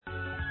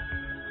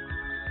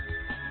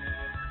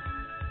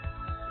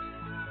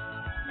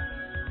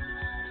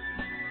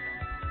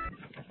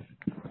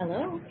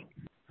Hello.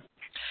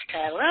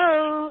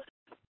 Hello.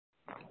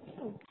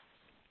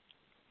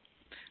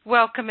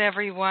 Welcome,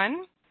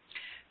 everyone.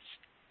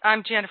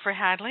 I'm Jennifer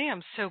Hadley.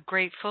 I'm so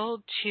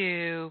grateful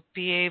to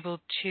be able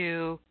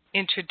to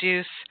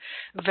introduce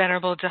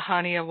Venerable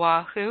Dhyani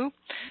Oahu.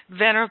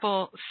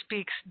 Venerable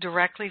speaks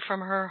directly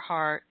from her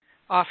heart,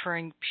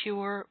 offering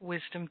pure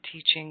wisdom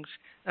teachings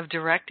of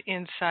direct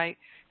insight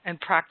and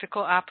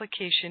practical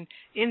application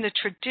in the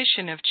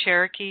tradition of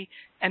Cherokee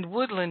and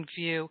Woodland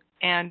View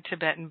and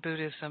Tibetan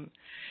Buddhism.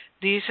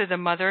 These are the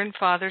mother and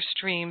father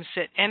streams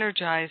that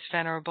energize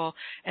Venerable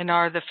and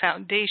are the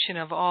foundation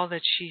of all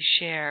that she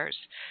shares.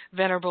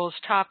 Venerable's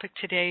topic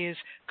today is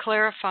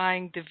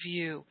clarifying the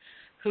view,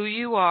 who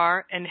you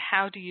are and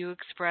how do you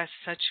express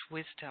such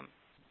wisdom.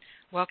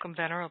 Welcome,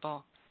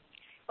 Venerable.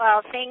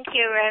 Well, thank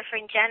you,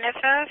 Reverend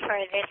Jennifer, for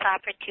this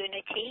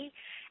opportunity,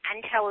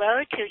 and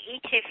hello to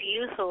each of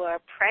you who are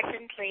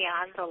presently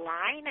on the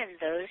line and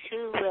those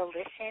who will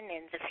listen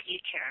in the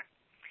future.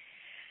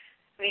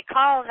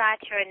 Recall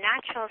that your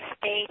natural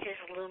state is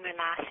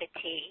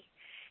luminosity,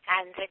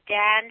 and the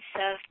dance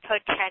of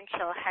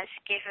potential has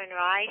given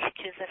rise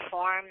to the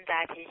form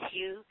that is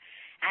you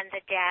and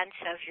the dance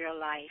of your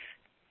life.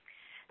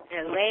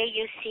 The way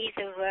you see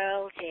the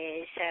world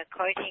is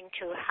according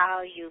to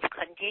how you've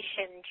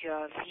conditioned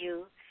your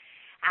view,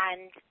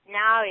 and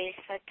now is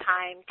the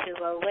time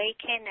to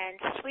awaken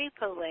and sweep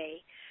away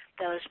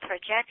those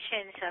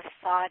projections of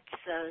thoughts,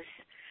 those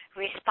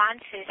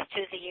responses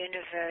to the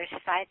universe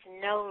that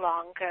no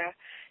longer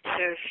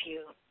serve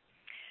you.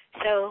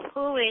 So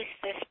who is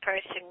this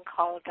person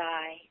called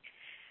I?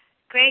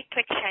 Great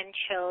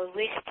potential,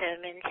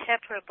 wisdom,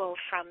 inseparable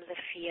from the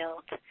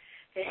field.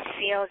 This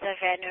field of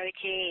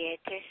energy,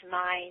 it is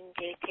mind,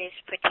 it is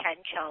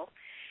potential,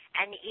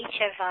 and each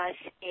of us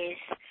is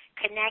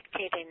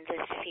connected in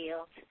this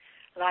field.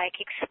 Like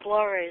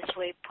explorers,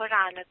 we put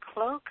on a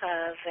cloak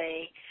of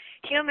a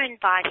human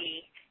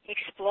body,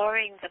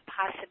 exploring the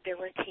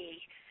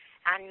possibility,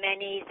 and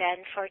many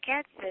then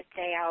forget that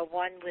they are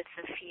one with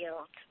the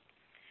field.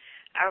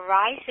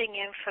 Arising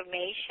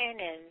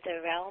information in the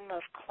realm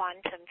of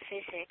quantum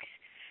physics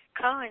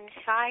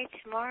coincides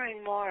more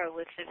and more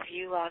with the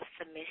view of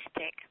the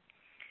mystic.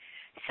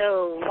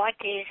 So what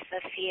is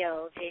the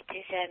field? It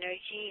is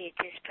energy, it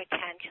is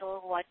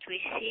potential. What we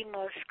see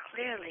most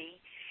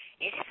clearly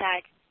is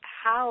that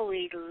how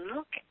we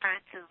look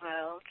at the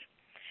world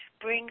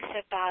brings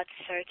about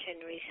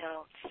certain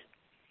results.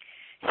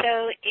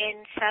 So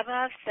in some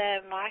of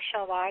the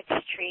martial arts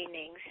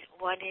trainings,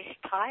 one is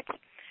taught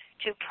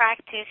to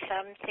practice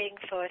something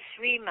for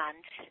 3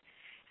 months,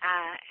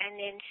 and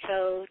in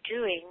so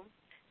doing,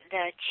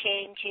 the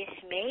change is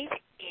made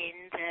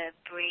in the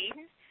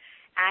brain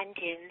and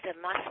in the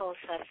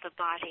muscles of the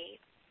body.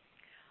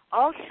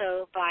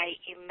 Also, by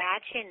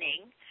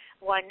imagining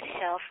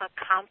oneself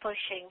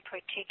accomplishing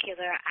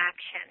particular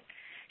action.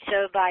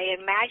 So by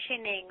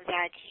imagining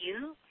that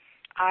you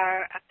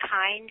are a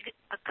kind,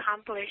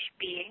 accomplished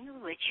being,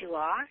 which you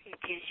are,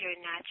 it is your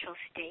natural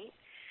state,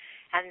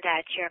 and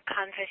that your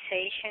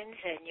conversations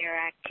and your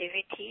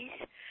activities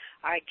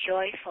are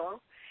joyful,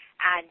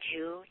 and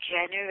you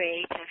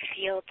generate a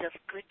field of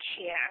good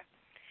cheer.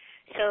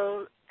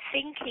 So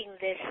thinking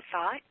this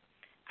thought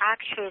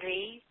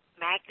actually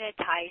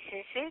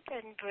magnetizes it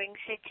and brings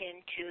it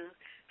into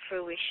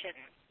fruition.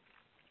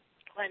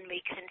 When we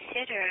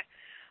consider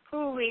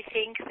who we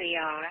think we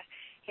are,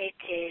 it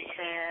is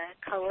a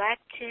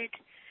collected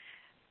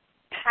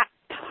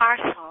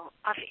parcel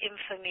of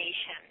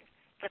information,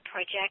 the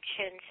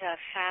projections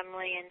of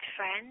family and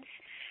friends,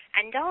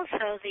 and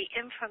also the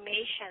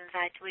information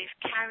that we've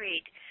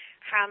carried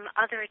from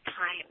other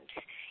times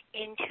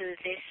into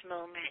this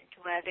moment,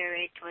 whether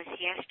it was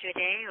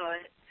yesterday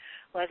or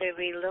whether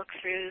we look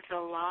through the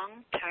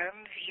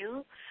long-term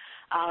view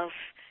of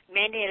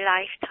many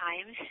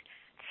lifetimes.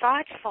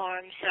 Thought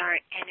forms are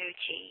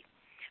energy,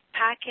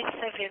 packets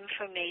of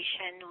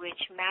information which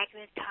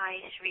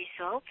magnetize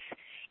results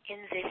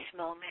in this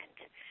moment.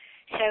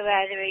 So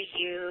whether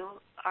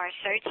you are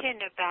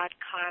certain about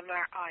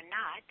karma or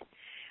not,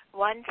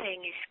 one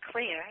thing is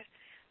clear: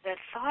 the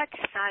thoughts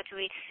that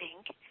we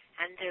think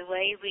and the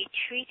way we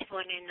treat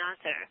one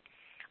another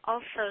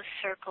also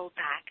circle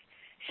back.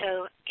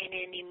 So in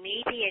an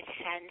immediate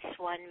sense,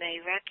 one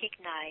may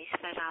recognize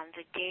that on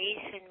the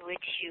days in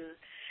which you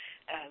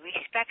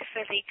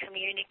respectfully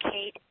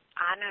communicate,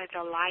 honor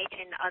the light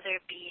in other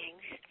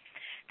beings,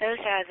 those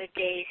are the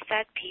days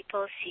that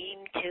people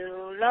seem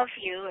to love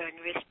you and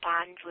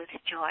respond with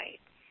joy.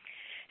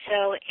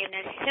 So in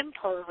a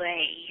simple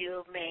way,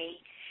 you may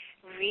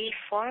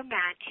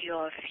reformat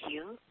your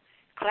view,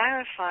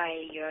 clarify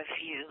your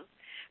view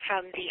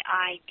from the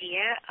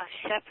idea of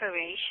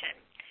separation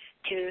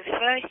to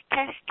first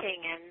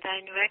testing and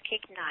then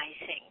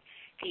recognizing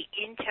the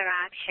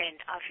interaction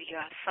of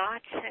your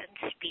thoughts and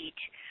speech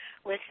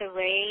with the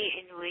way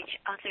in which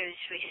others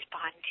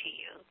respond to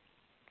you.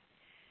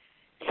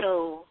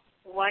 So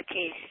what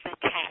is the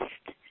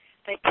test?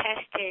 The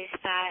test is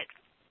that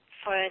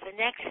for the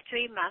next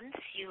 3 months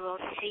you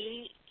will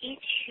see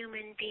each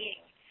human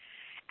being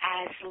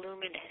as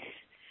luminous,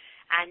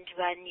 And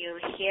when you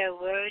hear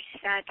words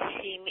that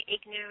seem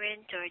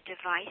ignorant or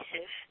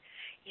divisive,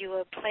 you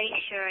will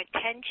place your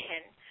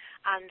attention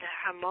on the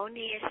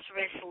harmonious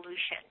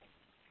resolution.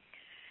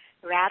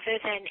 Rather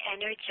than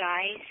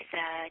energize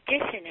the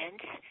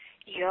dissonance,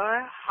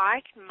 your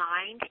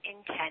heart-mind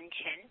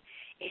intention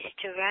is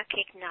to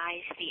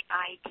recognize the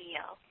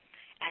ideal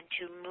and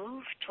to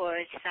move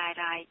towards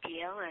that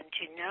ideal and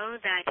to know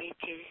that it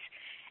is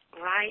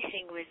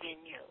rising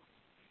within you.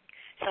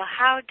 So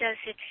how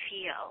does it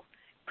feel?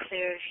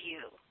 Clear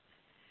view.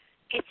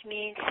 It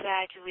means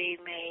that we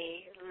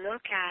may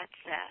look at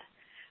the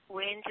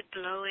wind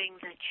blowing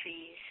the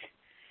trees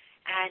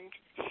and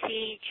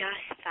see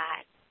just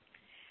that.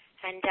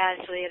 And as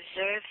we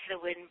observe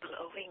the wind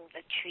blowing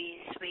the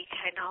trees, we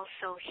can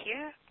also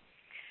hear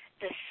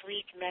the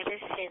sweet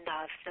medicine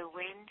of the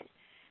wind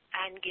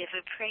and give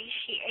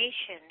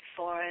appreciation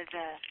for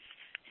the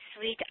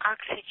sweet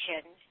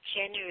oxygen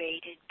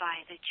generated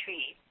by the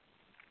tree.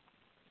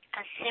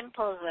 A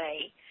simple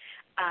way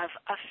of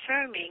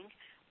affirming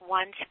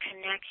one's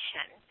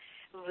connection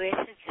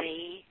with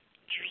the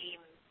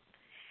dream.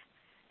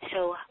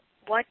 So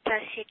what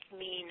does it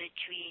mean, a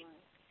dream?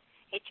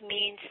 It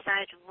means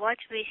that what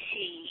we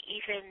see,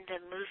 even the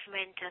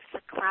movement of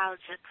the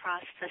clouds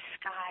across the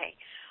sky,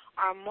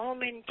 are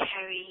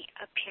momentary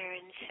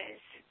appearances.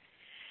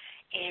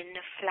 In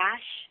a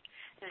flash,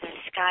 the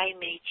sky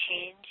may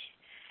change,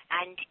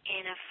 and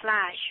in a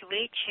flash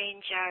we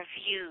change our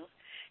view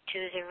to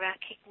the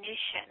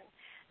recognition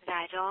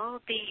that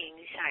all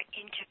beings are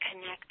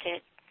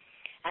interconnected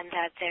and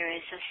that there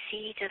is a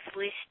seed of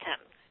wisdom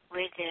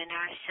within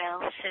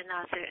ourselves and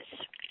others.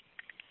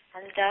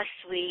 And thus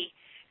we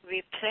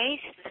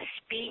replace the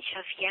speech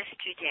of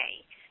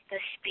yesterday, the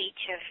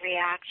speech of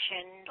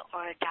reaction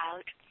or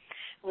doubt,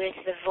 with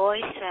the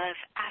voice of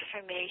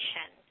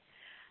affirmation.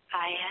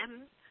 I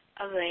am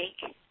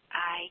awake.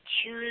 I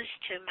choose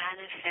to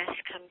manifest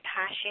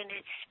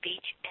compassionate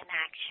speech and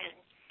action,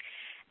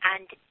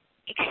 and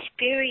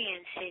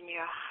experience in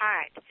your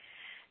heart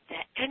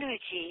the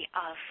energy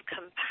of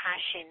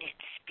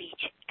compassionate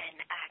speech and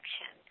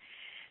action.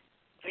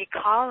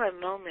 Recall a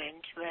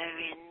moment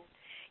wherein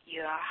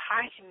your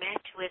heart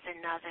met with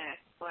another,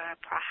 where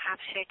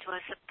perhaps it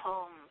was a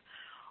poem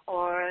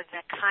or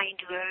the kind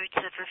words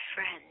of a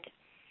friend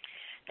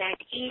that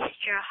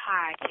eased your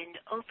heart and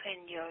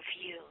opened your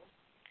view.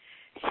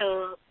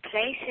 So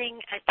placing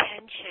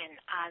attention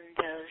on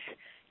those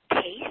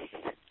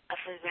tastes of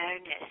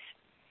awareness,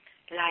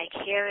 like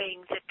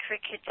hearing the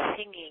cricket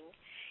singing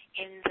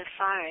in the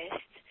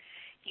forest,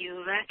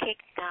 you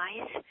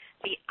recognize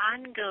the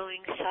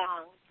ongoing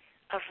song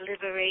of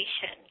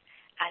liberation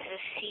as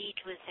a seed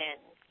within.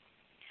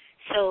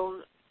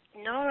 So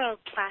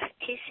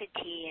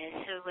neuroplasticity is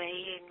a way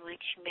in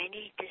which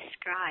many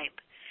describe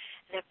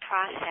the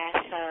process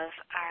of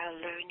our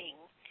learning,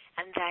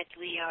 and that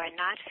we are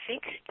not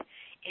fixed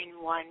in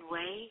one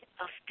way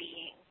of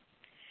being.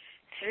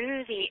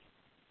 Through the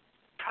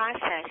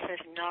process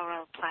of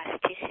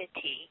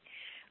neuroplasticity,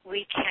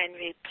 we can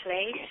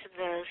replace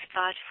those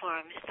thought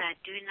forms that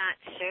do not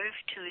serve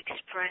to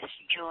express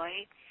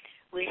joy,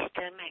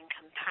 wisdom, and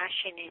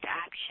compassionate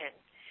action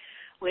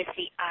with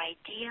the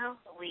ideal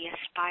we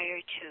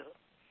aspire to.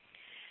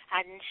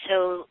 And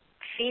so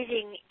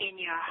feeling in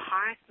your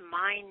heart,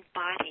 mind,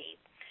 body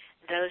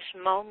those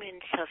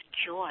moments of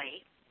joy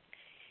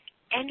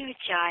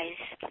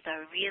energize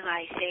the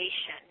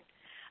realization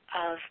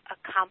of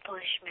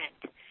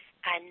accomplishment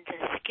and the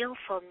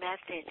skillful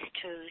methods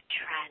to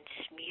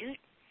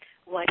transmute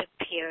what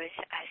appears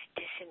as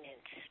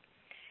dissonance.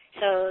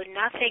 So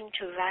nothing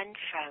to run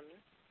from,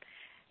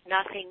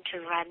 nothing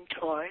to run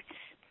towards,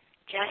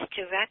 just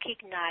to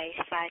recognize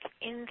that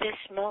in this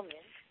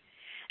moment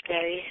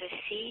there is a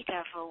seed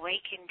of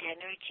awakened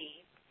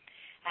energy,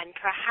 and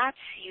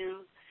perhaps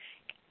you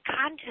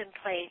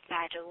contemplate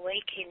that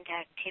awakened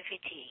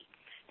activity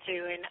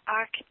through an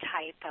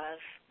archetype of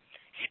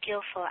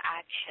skillful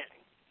action.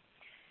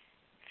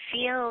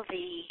 Feel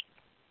the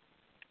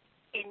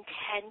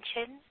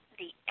intention,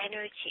 the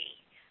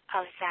energy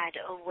of that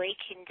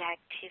awakened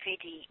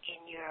activity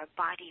in your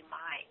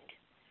body-mind.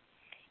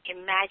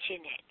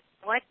 Imagine it.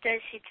 What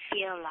does it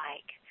feel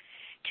like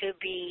to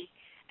be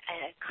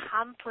an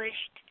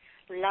accomplished,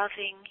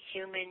 loving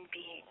human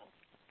being?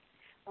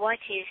 What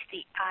is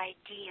the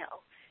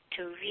ideal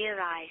to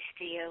realize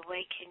the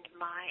awakened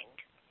mind?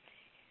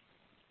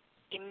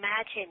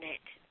 Imagine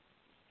it,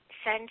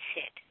 sense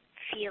it,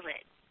 feel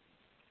it.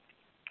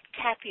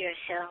 Tap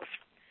yourself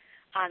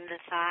on the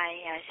thigh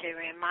as a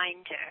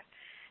reminder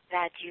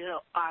that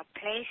you are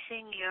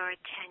placing your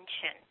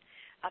attention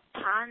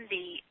upon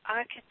the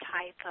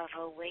archetype of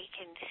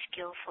awakened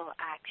skillful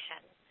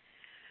action,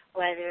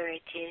 whether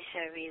it is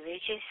a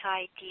religious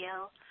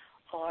ideal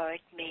or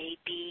it may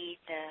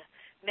be the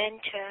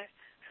mentor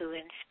who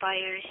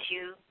inspires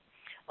you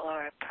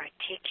or a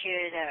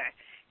particular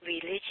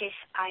religious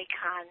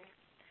icon.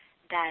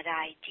 That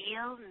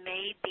ideal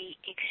may be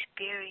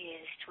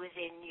experienced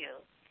within you.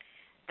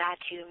 That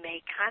you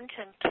may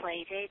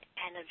contemplate it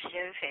and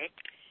observe it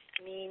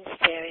means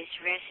there is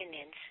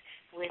resonance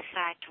with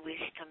that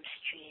wisdom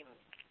stream.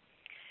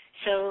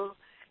 So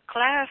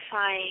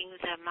clarifying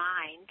the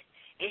mind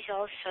is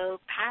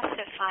also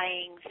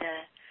pacifying the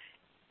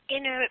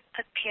inner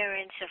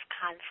appearance of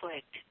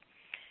conflict.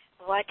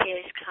 What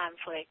is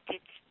conflict?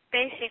 It's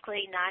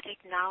basically not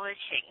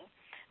acknowledging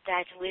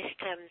that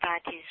wisdom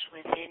that is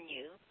within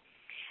you.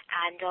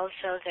 And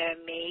also there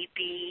may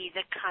be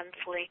the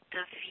conflict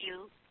of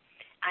view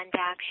and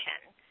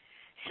action.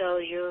 So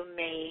you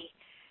may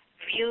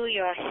view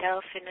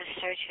yourself in a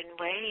certain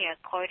way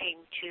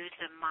according to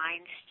the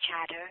mind's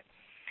chatter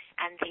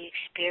and the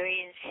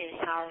experiences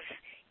of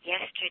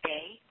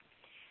yesterday.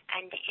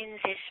 And in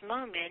this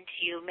moment,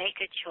 you make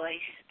a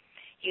choice.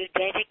 You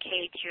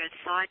dedicate your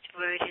thought,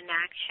 word, and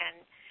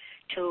action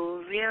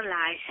to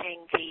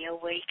realizing the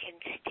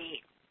awakened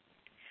state,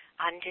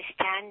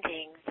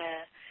 understanding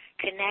the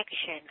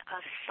connection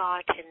of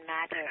thought and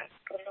matter.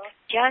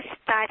 Just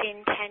that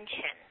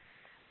intention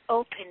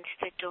opens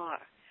the door.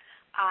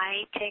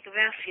 I take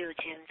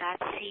refuge in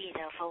that seed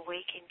of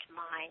awakened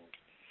mind,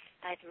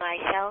 that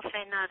myself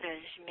and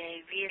others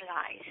may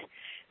realize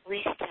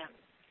wisdom.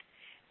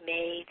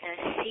 May the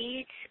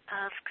seeds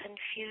of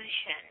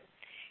confusion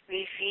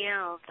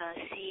reveal the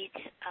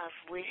seeds of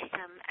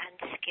wisdom and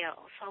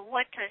skill. So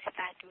what does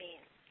that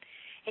mean?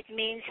 It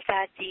means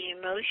that the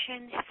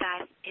emotions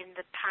that in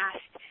the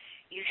past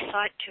you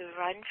sought to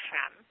run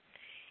from,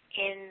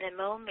 in the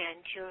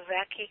moment you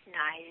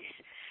recognize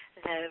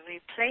the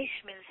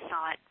replacement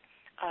thought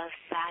of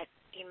that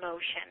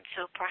emotion.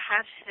 So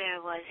perhaps there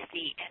was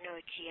the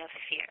energy of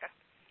fear.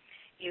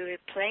 You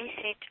replace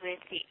it with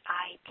the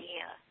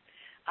idea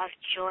of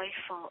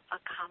joyful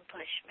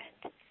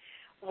accomplishment.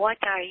 What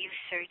are you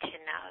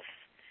certain of?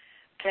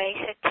 Place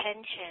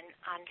attention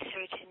on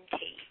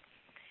certainty.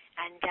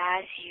 And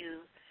as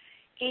you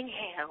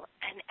inhale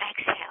and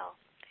exhale,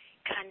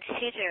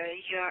 consider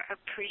your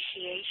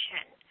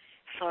appreciation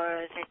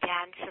for the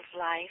dance of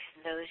life,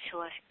 those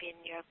who have been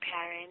your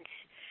parents,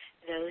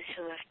 those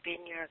who have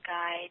been your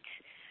guides,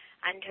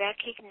 and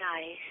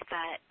recognize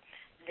that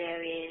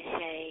there is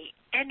an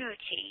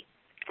energy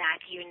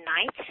that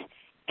unites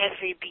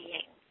every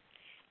being.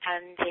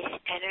 And this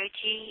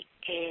energy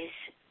is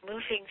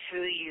moving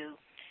through you.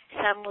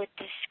 Some would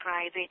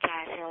describe it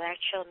as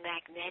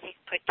electromagnetic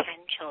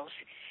potentials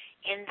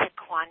in the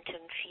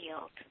quantum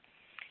field.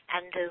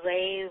 And the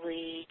way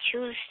we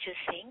choose to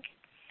think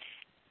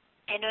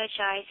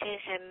energizes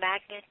and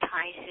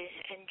magnetizes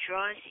and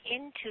draws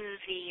into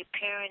the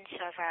appearance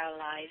of our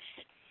lives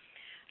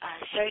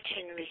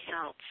certain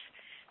results.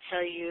 So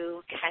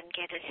you can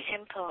get a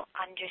simple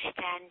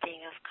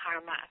understanding of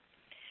karma.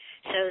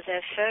 So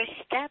the first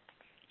step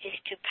is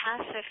to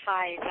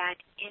pacify that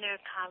inner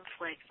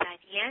conflict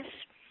that yes,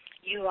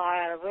 you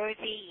are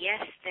worthy,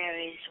 yes, there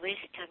is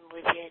wisdom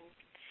within.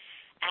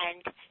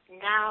 And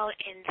now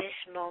in this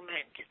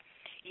moment,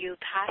 you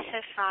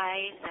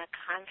pacify the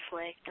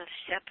conflict of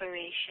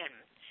separation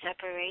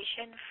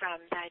from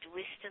that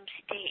wisdom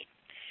state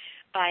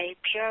by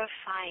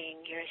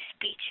purifying your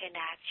speech and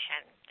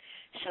action.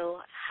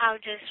 So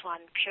how does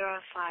one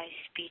purify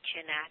speech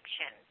and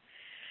action?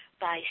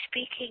 By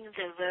speaking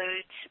the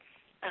words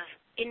of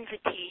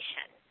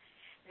invitation.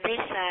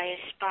 This I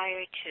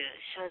aspire to,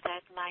 so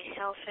that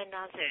myself and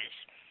others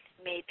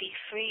may be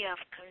free of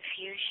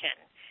confusion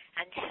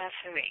and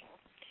suffering.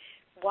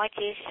 What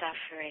is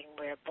suffering?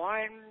 We're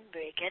born,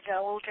 we get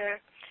older,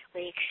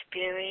 we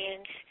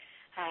experience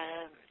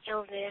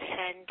illness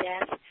and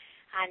death,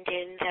 and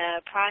in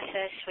the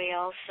process we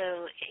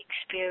also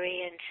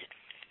experience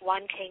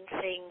wanting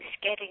things,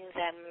 getting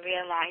them,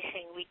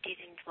 realizing we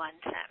didn't want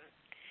them.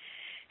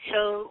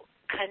 So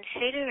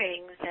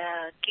considering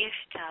the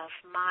gift of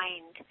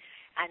mind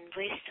and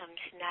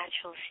wisdom's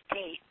natural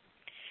state,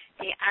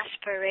 the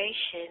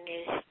aspiration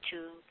is to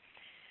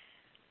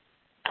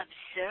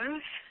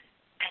observe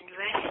and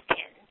rest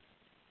in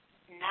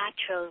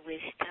natural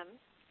wisdom,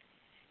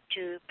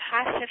 to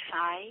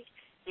pacify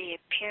the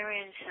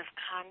appearance of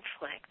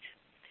conflict,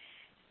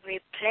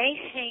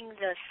 replacing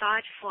the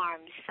thought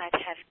forms that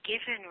have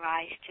given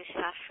rise to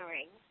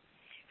suffering,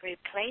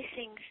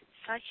 replacing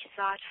such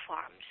thought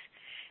forms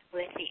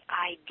with the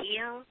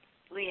ideal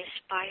we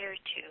aspire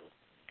to,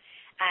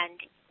 and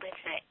with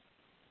the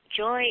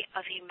joy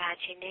of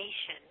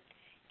imagination,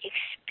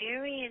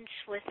 experience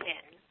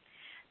within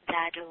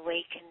that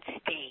awakened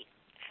state.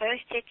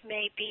 First, it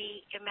may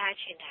be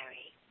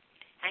imaginary,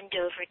 and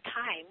over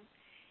time,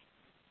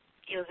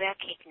 you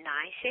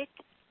recognize it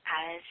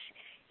as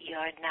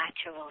your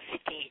natural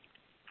state.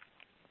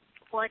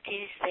 What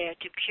is there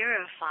to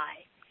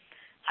purify?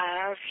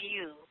 Our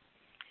view.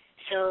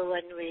 So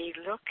when we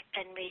look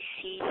and we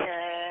see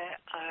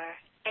our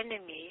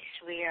enemies,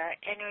 we are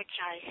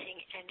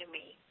energizing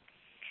enemy.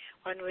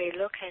 When we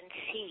look and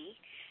see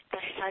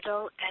the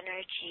subtle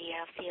energy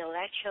of the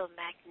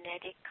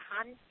electromagnetic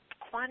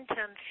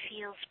quantum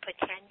field's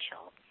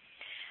potential,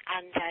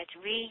 and that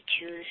we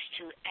choose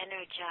to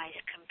energize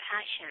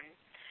compassion,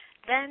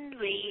 then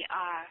we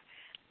are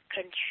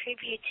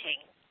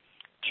contributing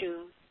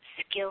to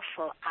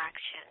skillful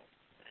action.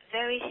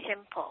 Very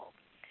simple.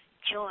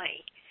 Joy.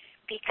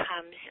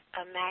 becomes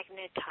a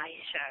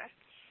magnetizer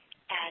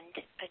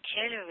and a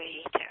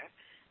generator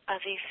of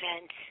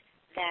events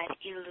that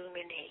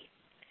illuminate.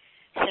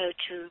 So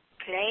to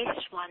place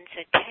one's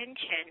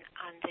attention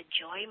on the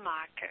joy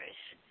markers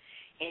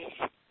is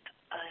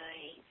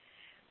a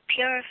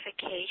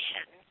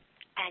purification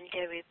and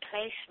a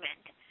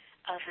replacement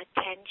of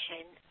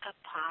attention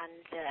upon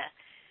the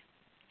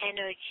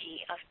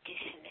energy of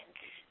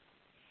dissonance.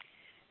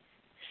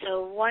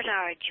 So what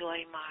are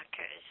joy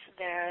markers?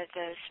 There are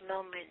those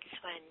moments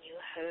when you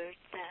heard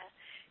the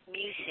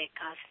music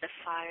of the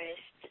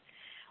forest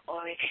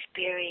or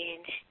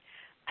experienced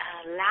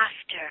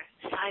laughter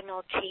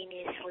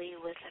simultaneously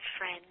with a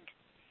friend.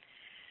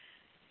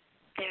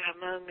 There are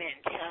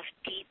moments of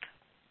deep,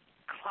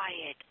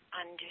 quiet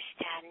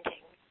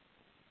understanding.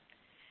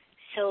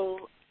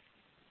 So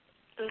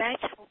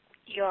let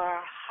your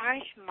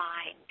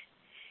heart-mind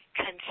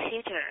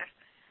consider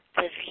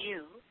the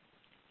view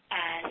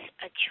as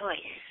a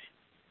choice,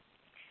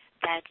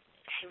 that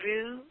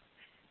through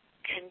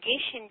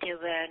conditioned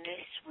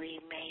awareness we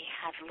may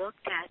have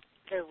looked at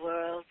the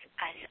world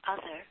as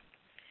other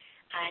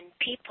and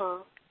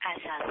people as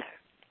other.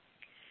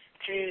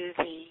 Through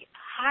the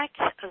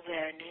heart's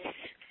awareness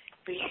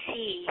we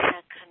see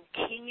the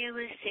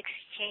continuous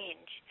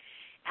exchange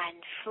and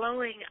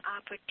flowing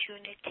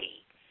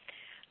opportunity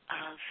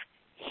of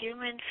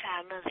human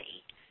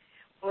family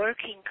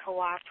working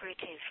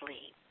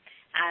cooperatively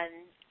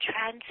and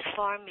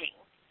transforming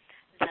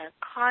the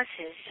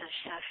causes of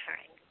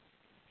suffering.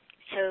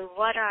 So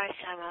what are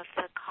some of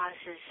the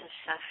causes of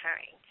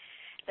suffering?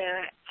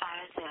 There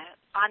are the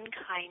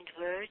unkind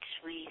words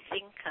we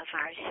think of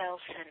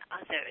ourselves and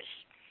others.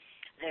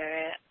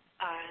 There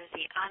are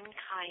the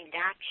unkind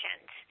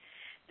actions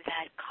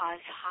that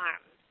cause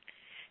harm.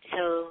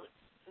 So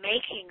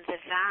making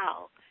the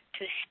vow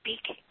to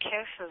speak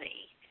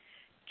carefully,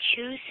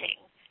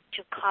 choosing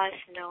to cause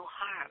no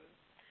harm,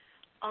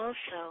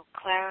 also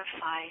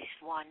clarifies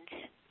one's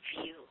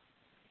view,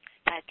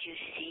 that you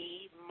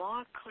see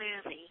more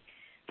clearly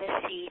the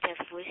seed of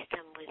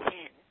wisdom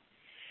within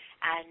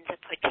and the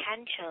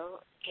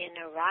potential in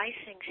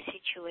arising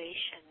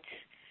situations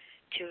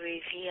to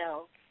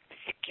reveal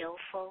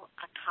skillful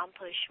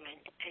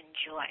accomplishment and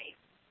joy.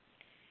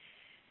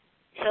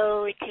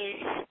 So it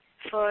is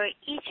for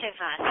each of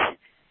us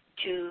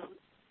to,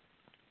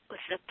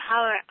 with the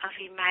power of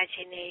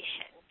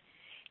imagination,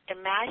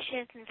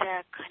 imagine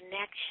the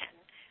connection,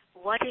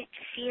 what it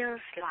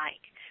feels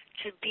like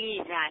to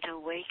be that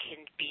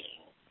awakened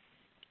being,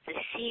 the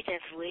seed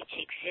of which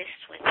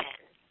exists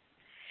within.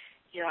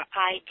 Your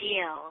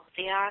ideal,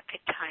 the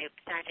archetype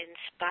that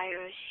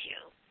inspires you.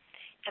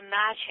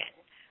 Imagine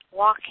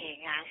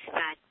walking as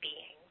that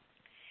being.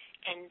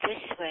 In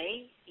this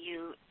way,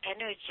 you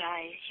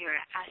energize your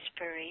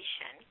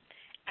aspiration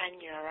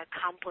and your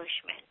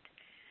accomplishment.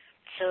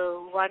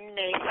 So one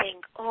may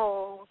think,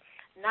 oh,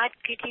 not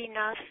good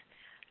enough,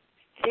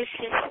 this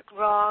is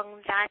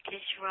wrong, that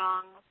is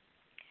wrong.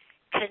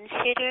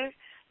 Consider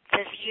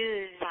the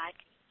view that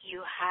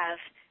you have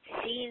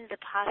seen the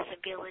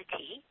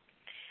possibility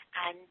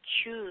and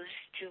choose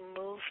to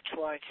move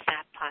towards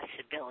that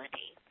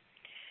possibility.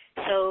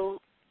 So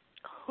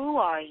who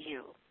are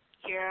you?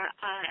 You're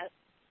an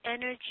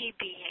energy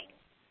being,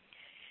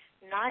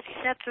 not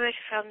separate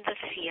from the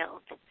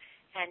field,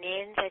 and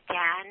in the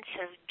dance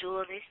of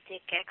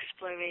dualistic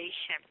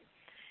exploration.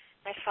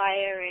 The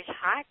fire is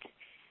hot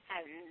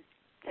and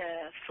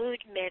the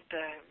food may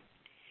burn,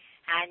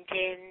 and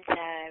in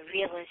the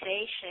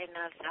realization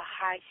of the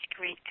heart's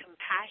great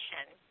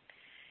compassion,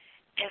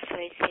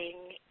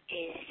 everything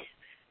is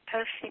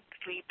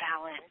perfectly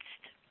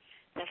balanced.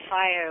 The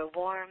fire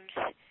warms,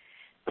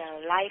 the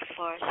life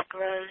force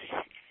grows,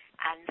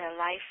 and the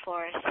life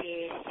force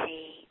is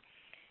the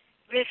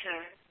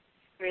river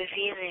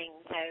revealing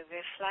the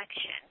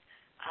reflection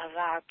of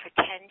our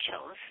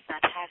potentials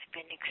that have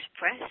been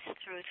expressed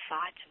through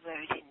thought,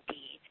 word, and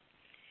deed.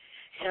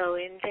 So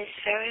in this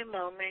very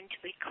moment,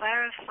 we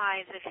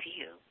clarify the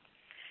view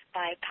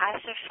by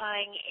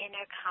pacifying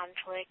inner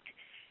conflict,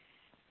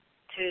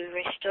 through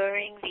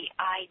restoring the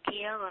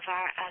ideal of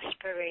our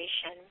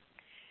aspiration,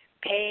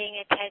 paying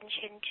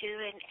attention to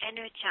and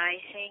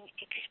energizing,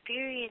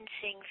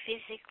 experiencing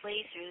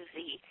physically through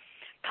the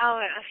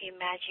power of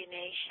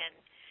imagination,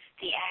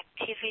 the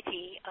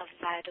activity of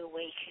that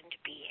awakened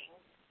being.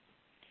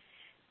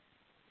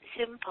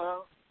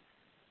 Simple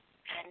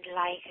and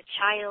like a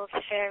child's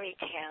fairy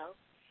tale,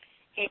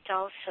 it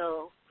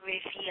also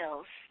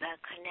reveals the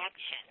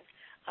connection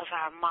of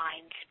our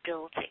minds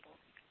building.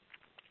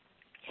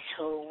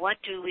 So what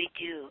do we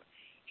do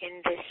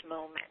in this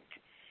moment?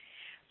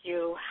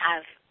 You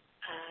have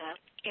an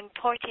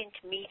important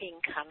meeting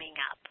coming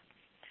up.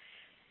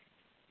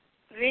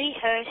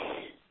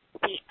 Rehearse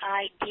the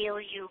ideal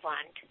you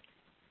want,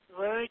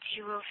 words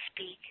you will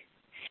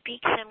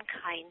speak them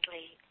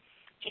kindly,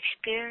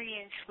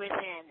 experience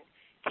within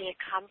the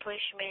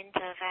accomplishment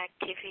of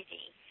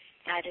activity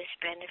that is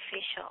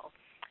beneficial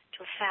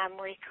to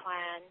family,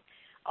 clan,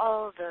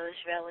 all those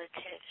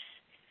relatives.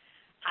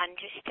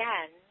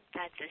 Understand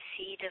that the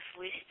seed of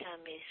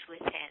wisdom is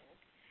within.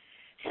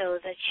 So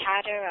the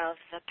chatter of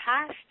the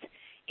past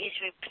is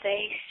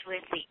replaced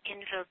with the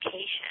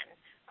invocation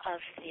of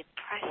the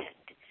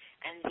present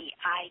and the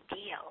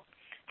ideal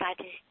that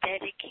is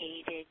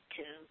dedicated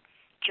to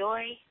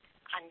joy,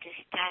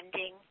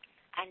 understanding,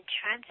 and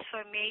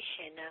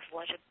transformation of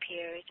what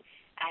appeared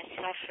as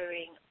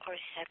suffering or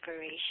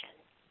separation.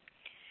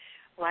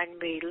 When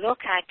we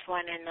look at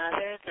one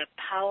another, the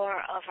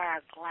power of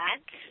our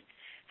glance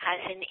has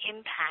an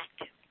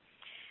impact.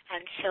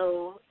 And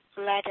so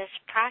let us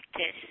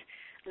practice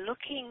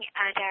looking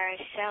at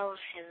ourselves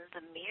in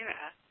the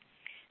mirror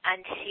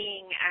and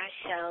seeing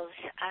ourselves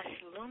as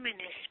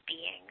luminous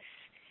beings.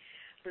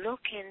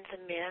 Look in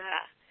the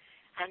mirror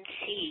and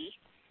see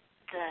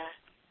the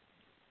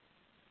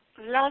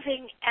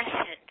loving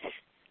essence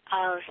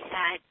of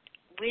that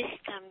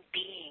wisdom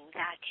being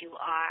that you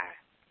are.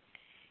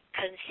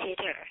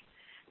 Consider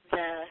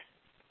the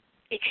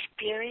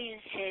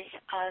experiences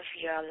of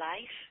your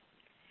life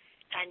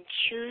and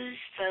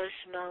choose those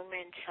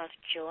moments of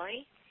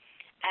joy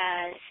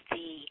as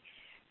the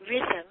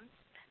rhythm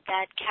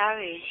that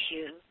carries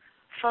you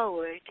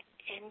forward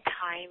in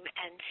time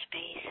and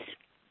space.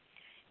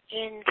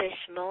 In this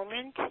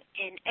moment,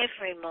 in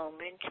every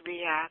moment,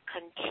 we are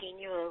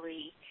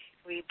continually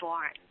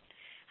reborn.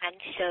 And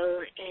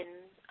so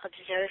in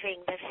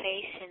observing the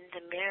face in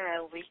the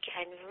mirror, we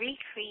can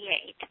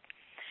recreate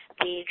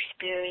the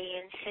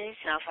experiences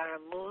of our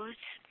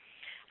moods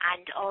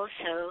and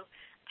also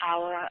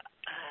our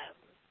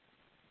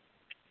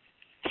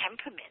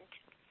temperament.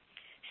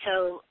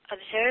 So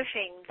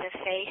observing the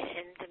face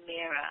in the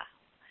mirror,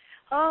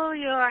 oh,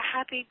 you're a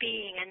happy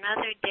being,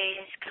 another day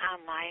has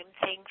come, I am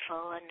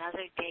thankful,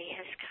 another day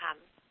has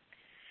come.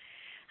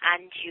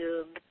 And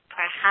you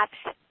perhaps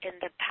in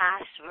the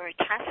past were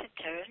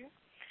taciturn,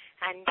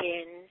 and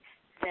in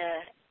the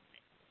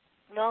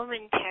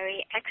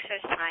momentary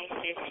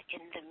exercises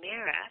in the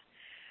mirror,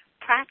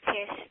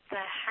 practice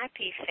the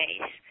happy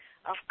face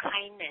of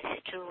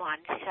kindness to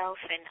oneself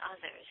and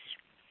others.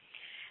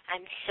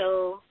 And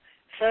so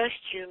first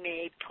you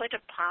may put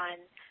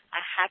upon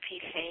a happy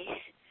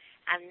face,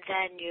 and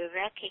then you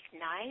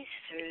recognize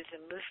through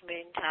the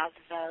movement of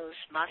those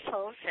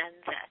muscles and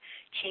the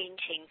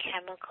changing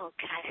chemical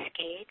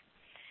cascade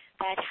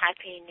that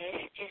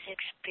happiness is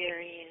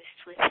experienced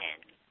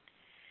within.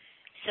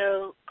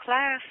 So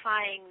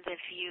clarifying the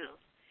view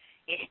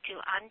is to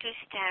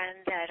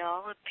understand that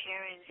all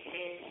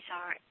appearances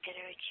are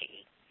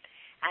energy,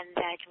 and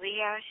that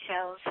we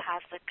ourselves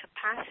have the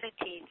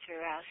capacity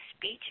through our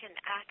speech and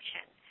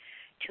action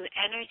to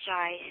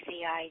energize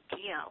the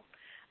ideal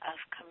of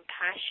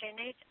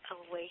compassionate,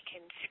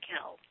 awakened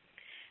skill.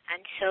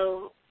 And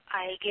so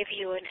I give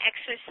you an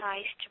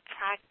exercise to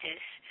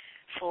practice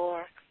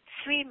for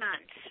 3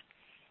 months,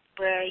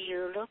 where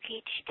you look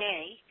each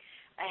day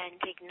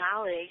and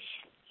acknowledge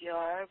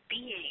your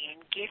being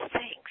and give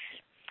thanks.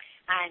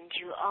 And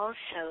you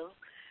also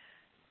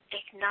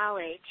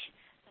acknowledge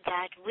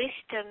that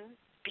wisdom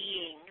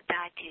being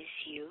that is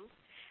you,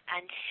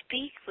 and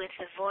speak with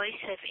the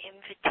voice of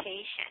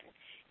invitation,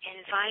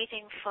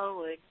 inviting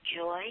forward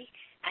joy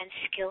and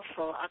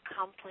skillful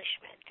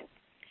accomplishment.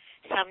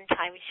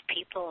 Sometimes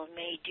people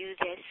may do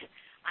this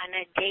on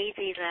a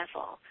daily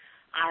level.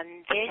 On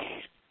this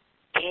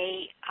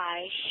day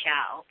I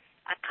shall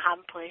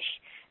accomplish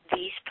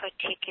these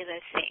particular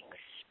things.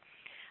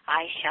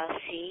 I shall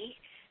see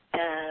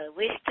the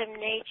wisdom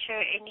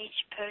nature in each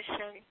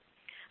person.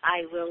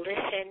 I will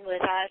listen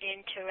without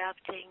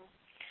interrupting.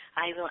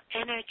 I will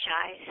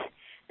energize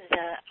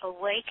the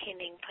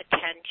awakening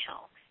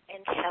potential in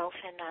self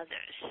and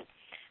others.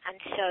 And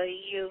so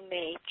you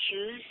may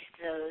choose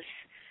those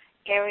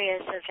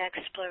areas of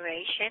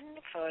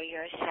exploration for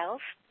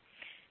yourself,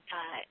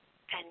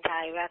 and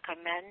I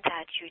recommend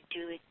that you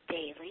do it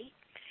daily,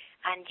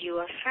 and you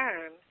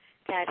affirm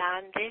that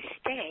on this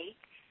day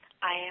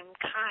I am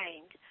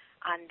kind.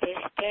 On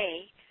this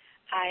day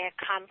I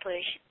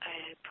accomplish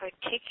a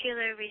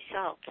particular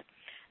result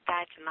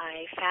that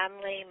my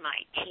family,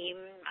 my team,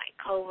 my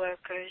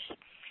co-workers,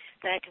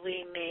 that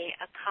we may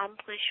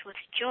accomplish with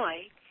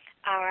joy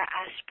our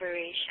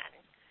aspiration.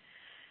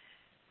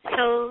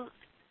 So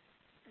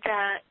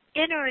the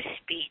inner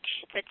speech,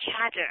 the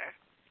chatter,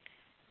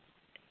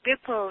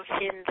 ripples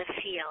in the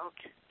field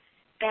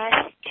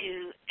best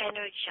to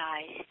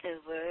energize the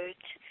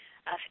words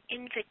of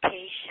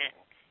invitation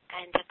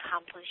and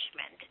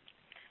accomplishment.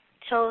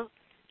 So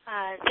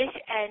this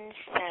ends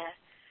the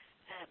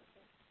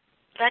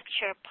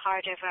lecture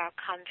part of our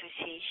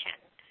conversation,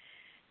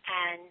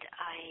 and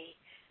I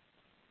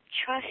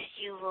trust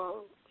you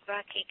will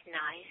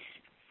recognize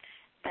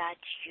that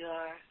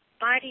your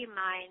body,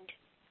 mind,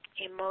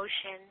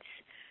 emotions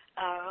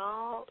are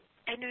all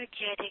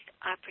energetic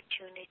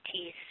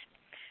opportunities,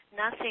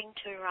 nothing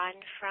to run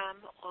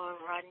from or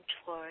run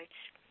towards.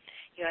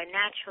 Your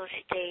natural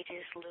state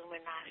is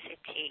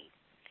luminosity.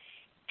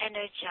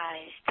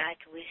 Energize that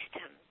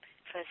wisdom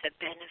for the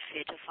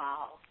benefit of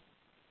all.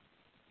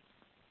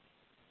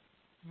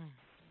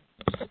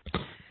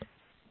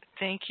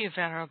 Thank you,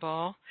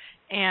 Venerable.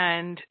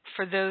 And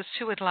for those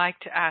who would like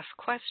to ask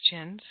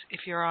questions,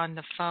 if you're on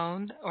the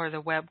phone or the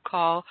web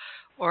call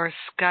or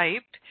Skype,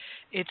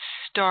 it's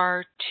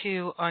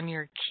 *2 on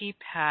your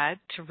keypad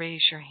to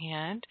raise your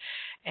hand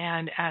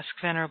and ask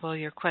Venerable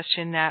your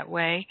question that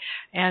way.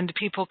 And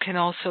people can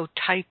also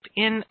type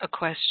in a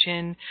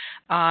question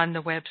on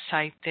the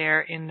website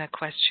there in the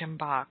question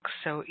box.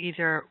 So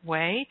either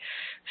way,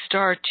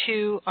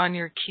 *2 on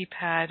your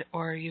keypad,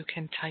 or you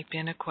can type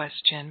in a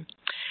question.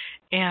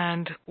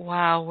 And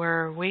while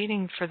we're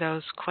waiting for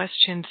those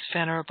questions,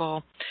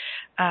 Venerable,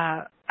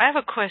 I have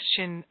a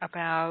question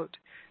about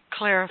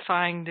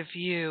clarifying the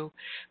view,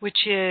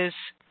 which is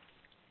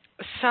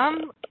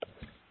some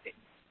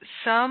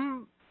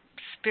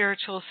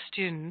spiritual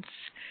students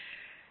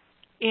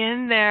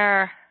in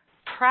their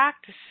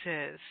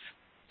practices,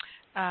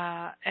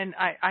 and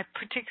I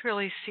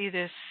particularly see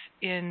this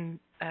in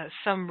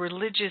some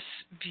religious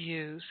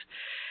views,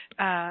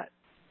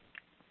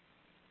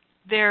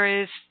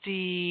 there is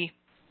the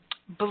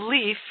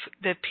belief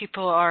that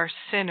people are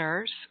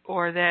sinners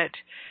or that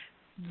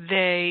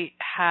they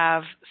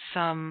have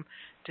some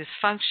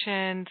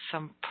dysfunction,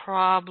 some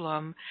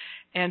problem,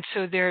 and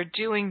so they're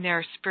doing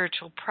their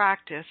spiritual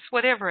practice,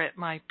 whatever it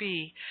might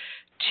be,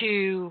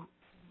 to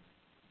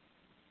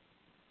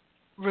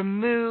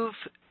remove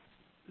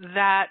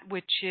that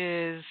which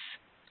is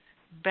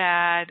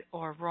bad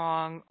or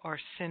wrong or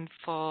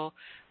sinful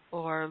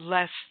or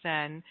less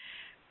than.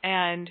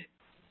 And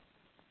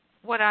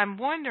what I'm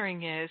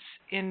wondering is,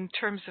 in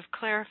terms of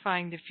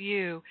clarifying the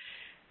view,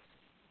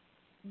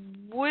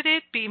 would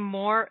it be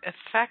more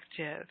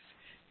effective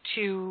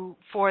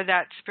for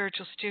that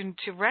spiritual student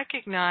to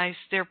recognize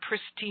their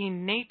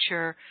pristine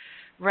nature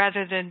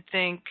rather than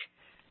think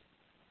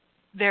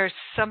there's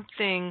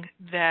something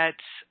that's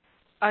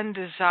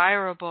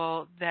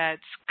undesirable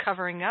that's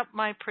covering up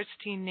my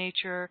pristine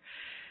nature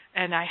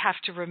and I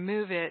have to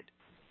remove it?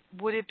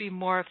 Would it be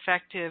more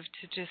effective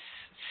to just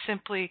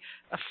simply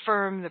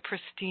affirm the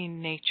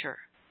pristine nature?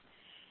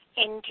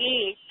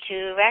 Indeed,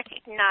 to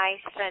recognize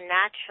the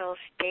natural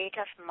state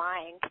of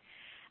mind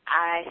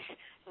as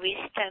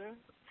wisdom,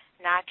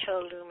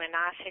 natural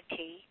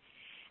luminosity,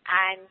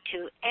 and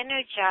to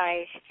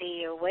energize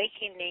the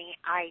awakening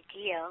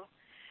ideal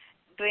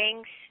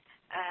brings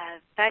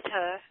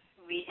better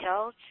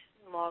results,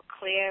 more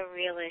clear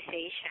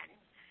realization.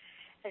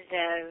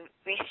 The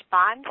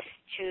response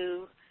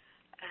to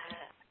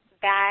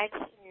bad,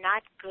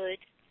 not good,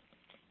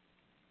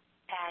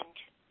 and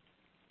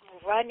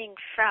running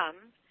from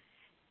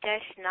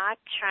does not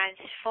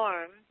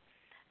transform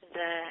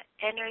the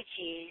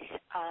energies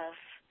of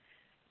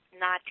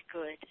not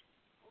good.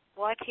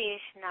 What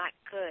is not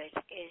good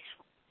is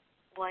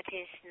what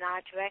is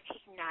not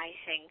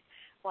recognizing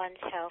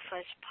oneself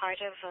as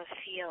part of a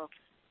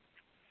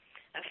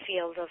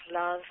field of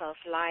love, of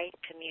light,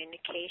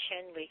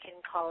 communication. We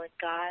can call it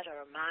God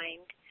or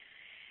mind.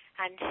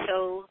 And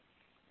so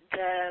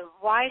the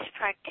wise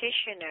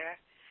practitioner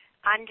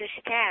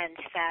understands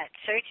that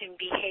certain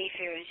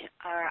behaviors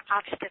are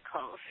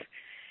obstacles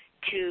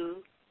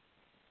to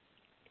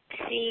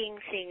seeing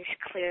things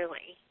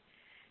clearly.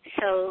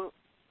 So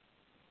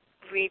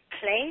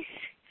replace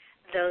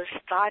those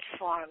thought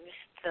forms,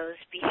 those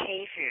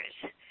behaviors,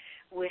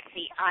 with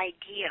the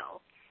ideal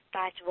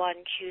that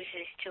one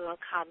chooses to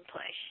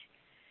accomplish.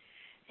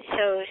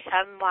 So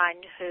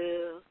someone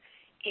who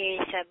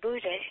is a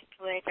Buddhist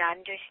would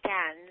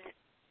understand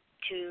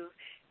to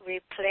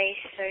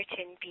replace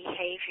certain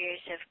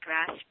behaviors of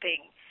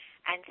grasping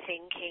and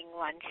thinking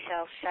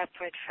oneself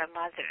separate from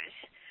others.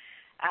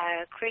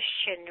 A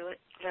Christian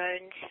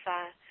learns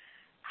the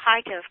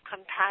height of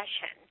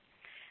compassion,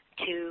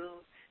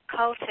 to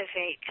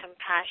cultivate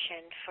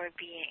compassion for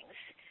beings.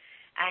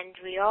 And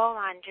we all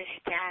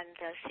understand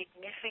the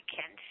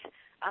significance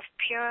of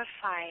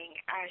purifying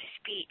our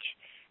speech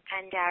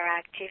and our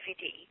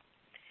activity.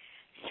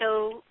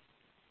 So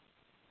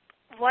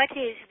what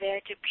is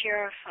there to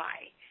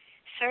purify?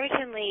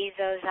 Certainly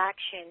those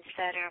actions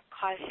that are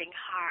causing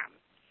harm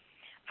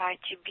are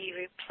to be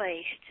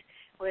replaced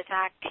with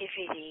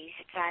activities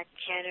that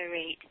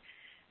generate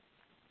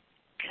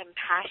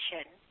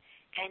compassion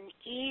and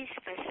ease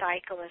the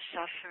cycle of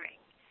suffering.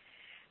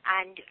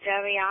 And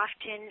very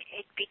often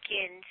it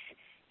begins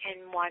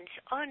in one's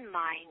own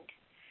mind.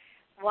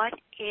 What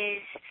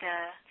is the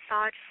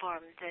thought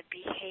form, the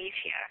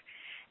behavior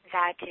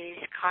that is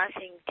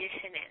causing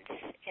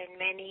dissonance? In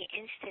many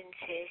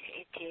instances,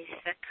 it is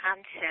the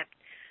concept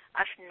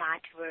of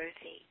not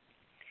worthy.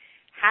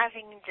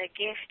 Having the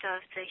gift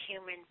of the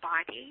human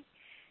body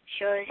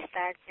shows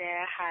that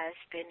there has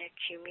been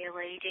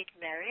accumulated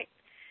merit,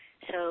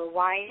 so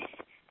wise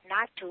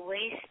not to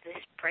waste this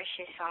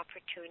precious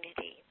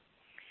opportunity.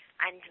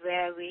 And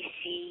where we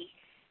see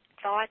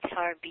thoughts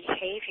or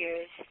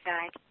behaviors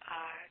that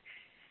are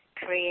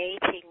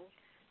creating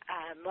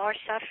more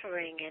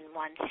suffering in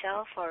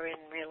oneself or in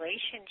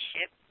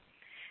relationship,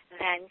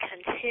 then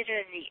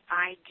consider the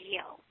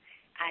ideal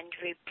and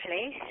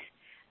replace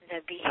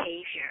the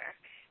behavior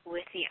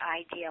with the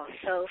ideal.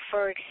 So,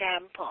 for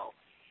example,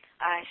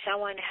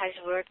 someone has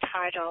worked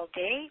hard all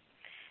day.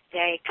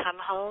 They come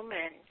home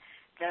and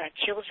the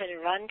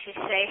children run to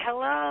say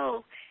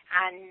hello,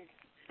 and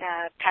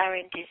the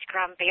parent is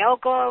grumpy. Oh,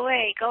 go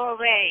away, go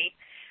away.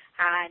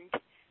 And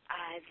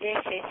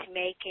this is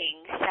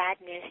making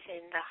sadness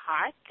in the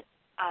heart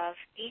of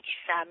each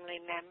family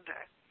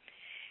member.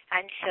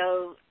 And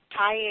so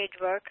tired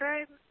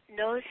worker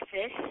knows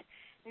this.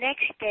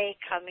 Next day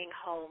coming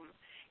home,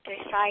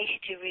 decides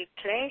to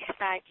replace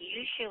that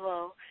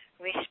usual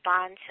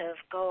response of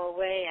go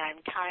away,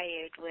 I'm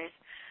tired, with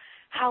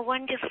how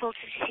wonderful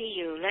to see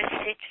you, let's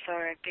sit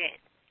for a bit.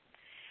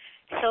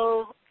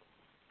 So,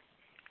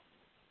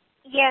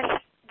 yes,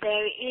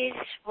 there is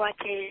what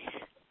is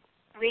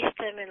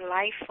wisdom and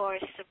life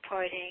force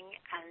supporting,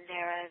 and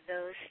there are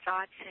those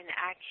thoughts and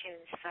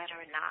actions that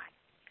are not.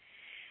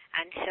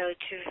 And so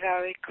to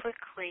very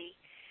quickly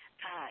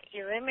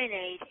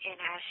eliminate in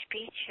our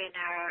speech and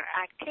our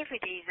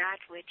activity that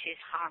which is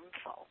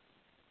harmful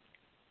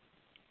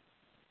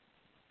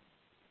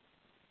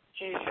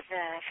is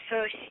the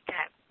first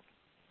step.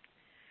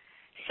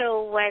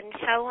 So when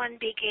someone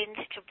begins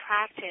to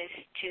practice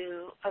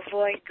to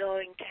avoid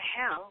going to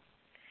hell,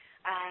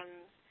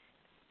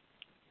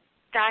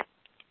 that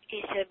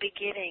is the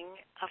beginning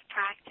of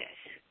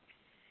practice.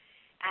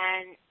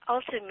 And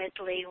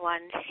ultimately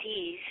one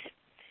sees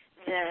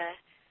the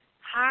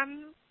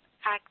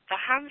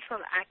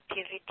harmful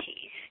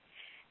activities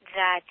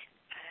that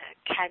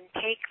can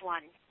take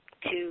one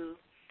to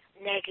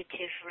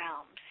negative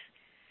realms.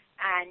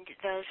 And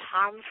those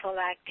harmful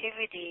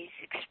activities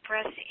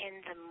express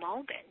in the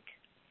moment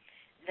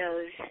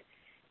those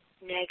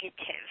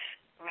negative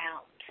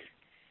realms.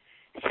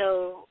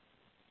 So,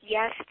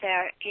 yes,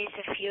 there is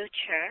a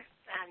future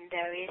and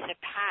there is a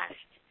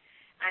past.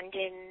 And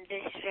in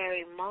this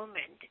very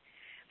moment,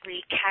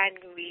 we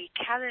can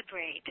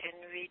recalibrate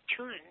and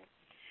retune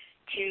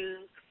to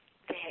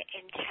the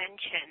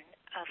intention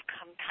of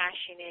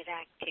compassionate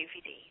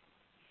activity.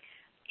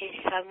 Is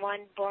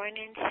someone born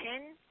in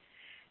sin?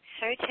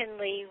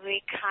 Certainly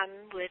we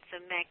come with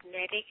the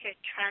magnetic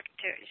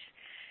attractors,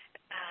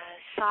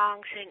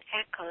 songs and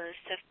echoes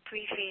of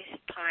previous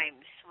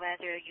times.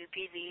 Whether you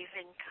believe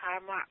in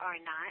karma or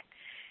not,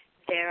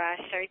 there are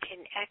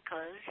certain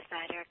echoes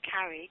that are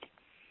carried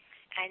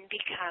and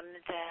become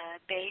the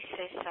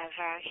basis of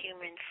our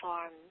human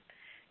form,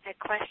 the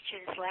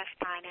questions left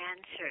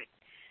unanswered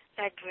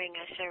that bring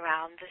us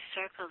around the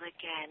circle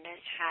again as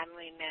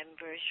family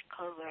members,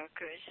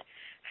 co-workers,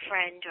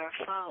 friend or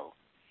foe.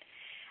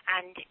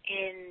 And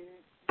in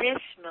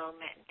this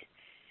moment,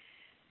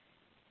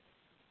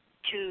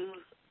 to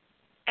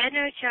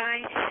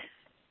energize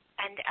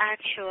and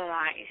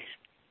actualize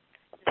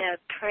the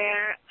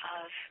prayer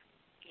of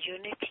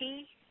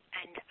unity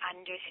and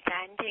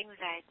understanding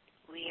that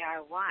we are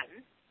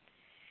one,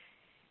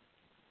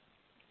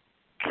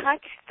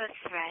 cuts the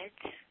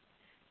threads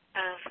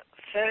of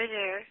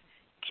further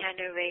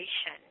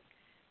generation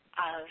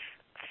of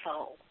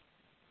foe,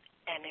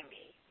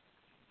 enemy.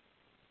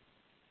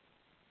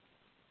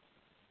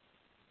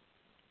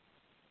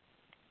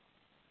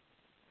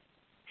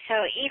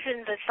 So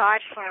even the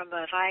thought form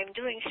of I'm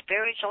doing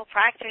spiritual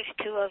practice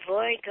to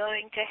avoid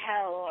going to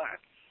hell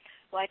or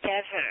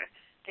whatever,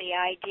 the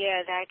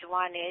idea that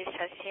one is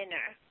a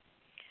sinner,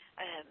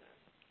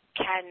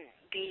 can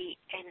be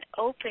an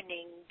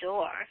opening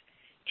door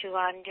to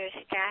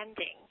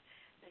understanding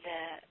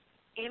the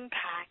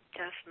impact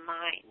of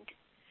mind,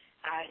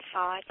 our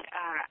thought,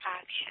 our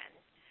action,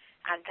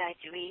 and that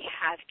we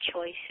have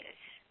choices.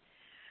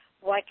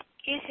 What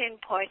is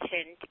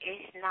important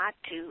is not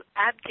to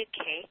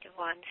abdicate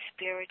one's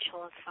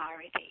spiritual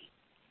authority,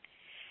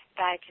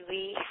 that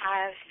we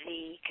have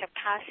the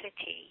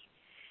capacity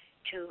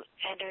to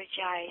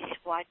energize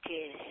what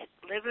is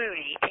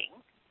liberating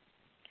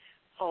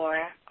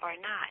or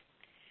not.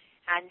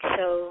 And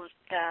so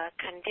the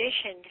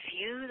conditioned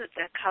view,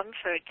 the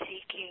comfort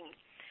seeking,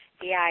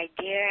 the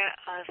idea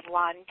of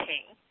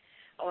wanting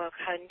or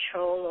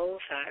control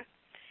over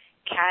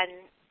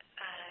can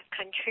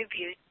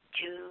contribute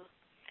to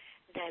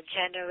the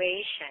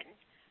generation,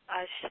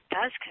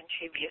 does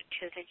contribute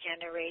to the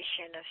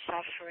generation of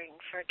suffering,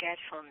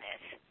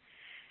 forgetfulness,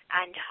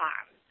 and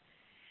harm.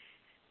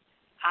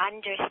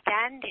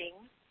 Understanding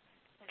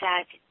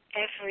that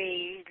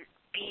every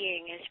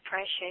being is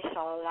precious,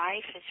 all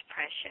life is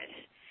precious,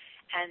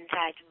 and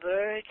that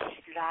words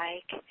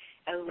like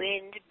a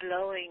wind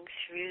blowing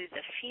through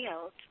the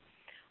field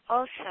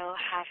also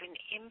have an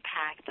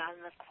impact on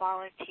the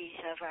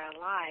qualities of our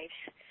lives.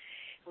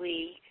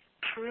 We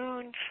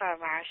prune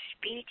from our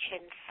speech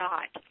and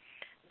thought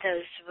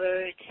those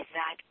words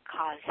that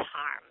cause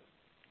harm.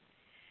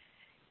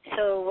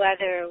 So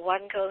whether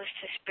one goes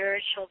to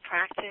spiritual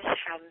practice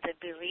from the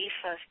belief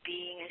of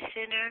being a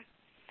sinner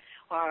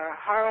or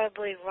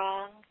horribly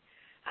wrong,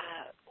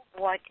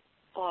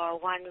 or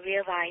one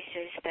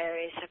realizes there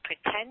is a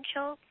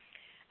potential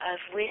of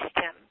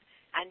wisdom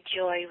and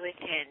joy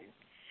within,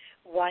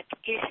 what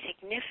is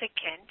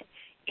significant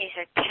is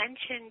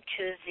attention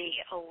to the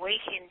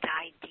awakened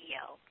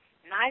ideal,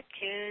 not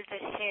to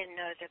the sin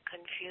or the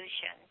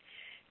confusion,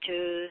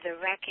 to the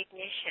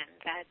recognition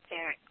that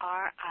there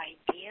are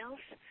ideals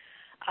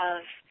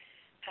of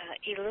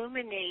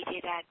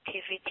illuminated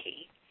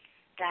activity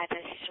that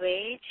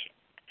assuage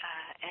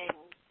and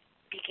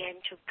begin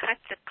to cut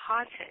the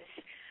causes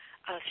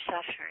of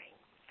suffering.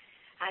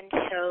 And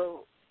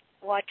so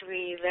what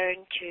we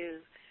learn to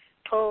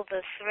pull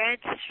the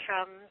threads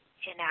from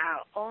in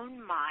our own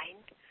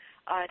mind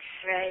are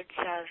threads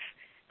of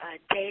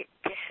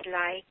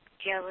dislike,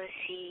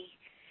 jealousy,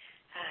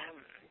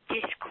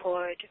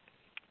 discord,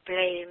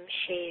 blame,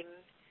 shame.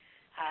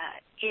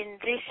 In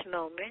this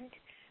moment,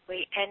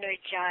 we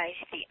energize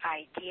the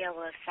ideal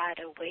of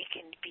that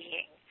awakened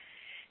being.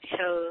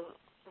 So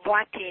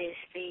what is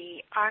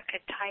the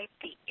archetype,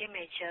 the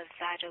image of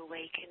that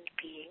awakened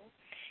being?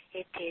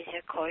 It is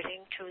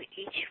according to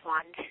each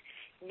one's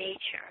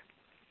nature.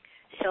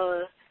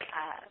 So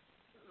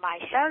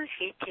myself,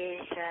 it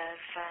is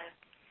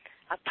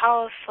of a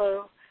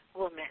powerful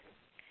woman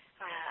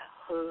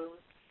who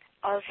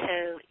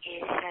also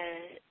is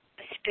a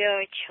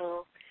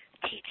spiritual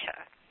teacher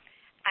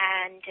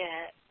and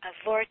a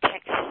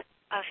vortex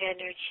of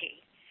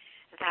energy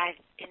that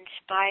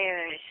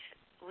inspires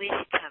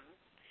wisdom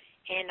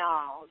in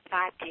all.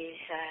 That is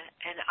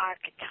an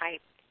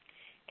archetype.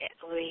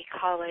 We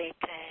call it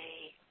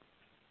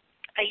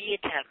a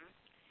yidam.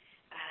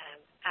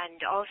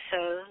 And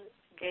also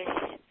this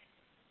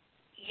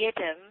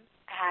yidam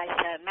has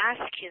a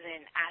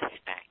masculine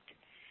aspect.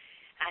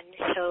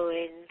 And so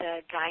in the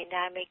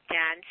dynamic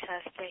dance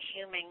of the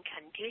human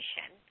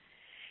condition,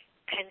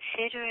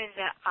 consider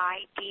the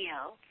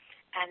ideal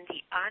and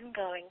the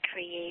ongoing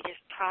creative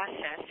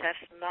process of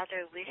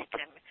mother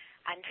wisdom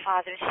and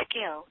father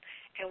skill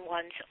in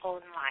one's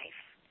own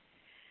life.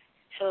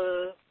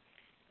 So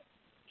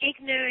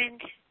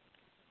ignorant,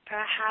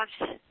 perhaps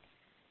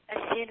a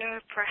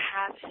sinner,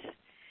 perhaps,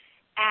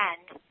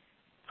 and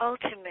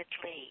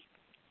ultimately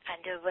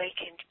an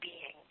awakened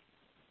being,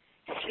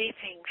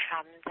 sweeping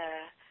from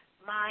the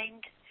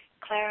mind,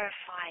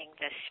 clarifying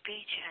the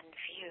speech and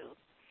view,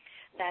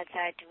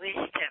 that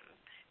wisdom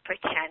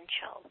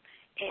potential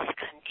is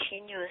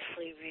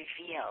continuously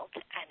revealed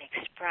and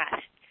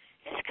expressed.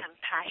 This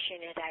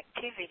compassionate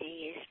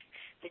activity is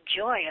the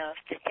joy of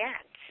the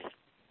dance.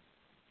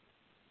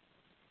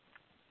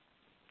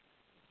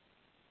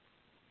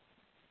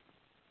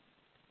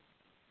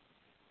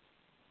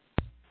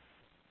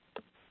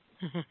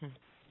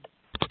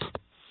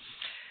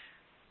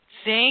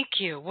 Thank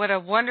you. What a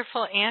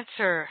wonderful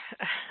answer,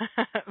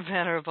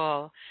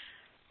 Venerable.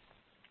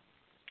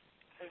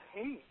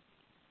 Mm-hmm.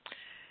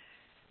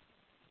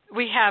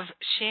 We have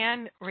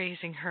Shan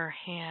raising her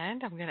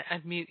hand. I'm going to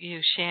unmute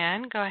you,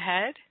 Shan. Go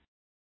ahead.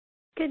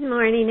 Good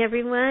morning,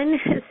 everyone.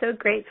 So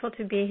grateful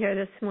to be here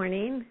this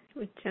morning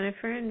with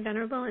Jennifer and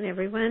Venerable and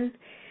everyone.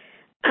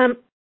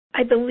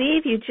 I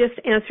believe you just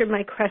answered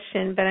my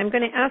question, but I'm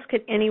going to ask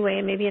it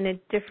anyway, maybe in a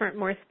different,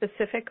 more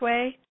specific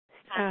way,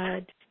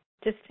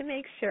 just to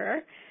make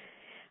sure.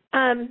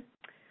 And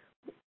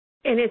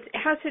it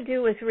has to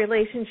do with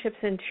relationships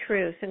and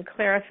truth and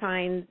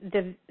clarifying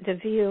the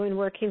view and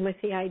working with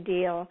the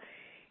ideal.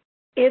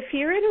 If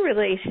you're in a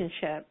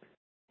relationship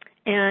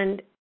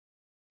and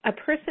a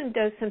person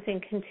does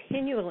something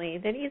continually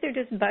that either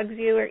just bugs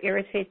you or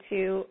irritates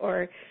you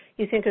or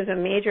you think is a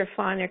major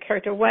flaw in their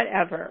character,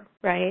 whatever,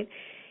 right?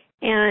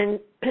 And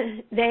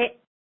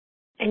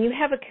you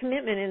have a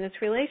commitment in this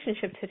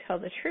relationship to tell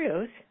the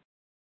truth,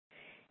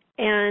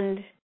 and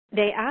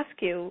they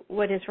ask you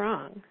what is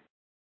wrong.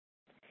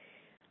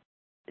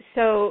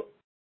 So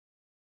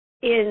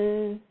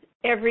in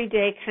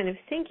everyday kind of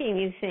thinking,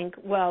 you think,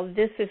 well,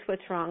 this is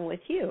what's wrong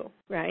with you,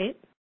 right?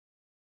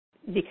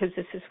 Because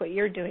this is what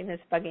you're doing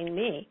that's bugging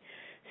me.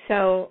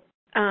 So,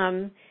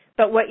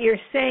 but what you're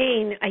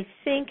saying, I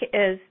think,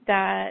 is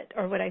that,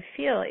 or what I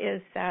feel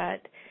is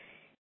that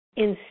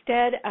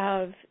instead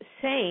of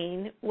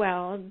saying,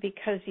 well,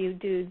 because you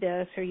do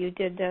this, or you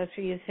did this,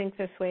 or you think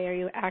this way, or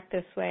you act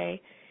this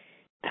way,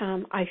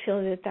 I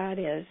feel that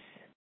is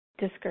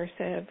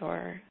discursive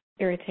or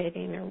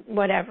irritating or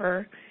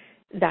whatever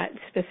that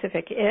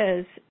specific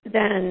is,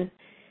 then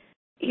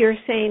you're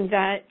saying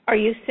that, are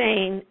you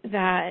saying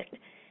that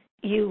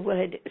you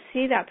would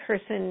see that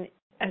person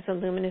as a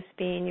luminous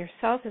being,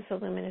 yourself as a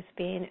luminous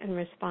being, and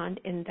respond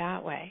in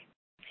that way?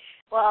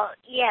 Well,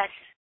 yes,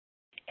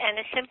 in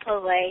a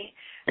simple way.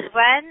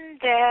 When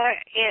there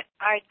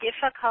are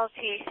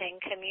difficulties in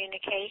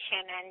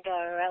communication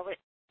and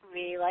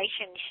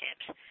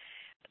relationships,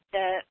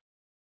 the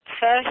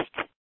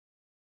first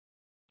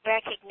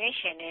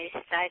recognition is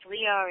that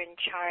we are in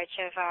charge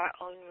of our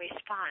own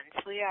response.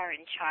 We are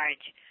in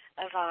charge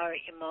of our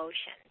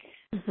emotions.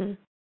 Mm-hmm.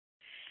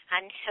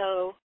 And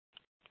so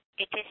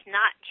it is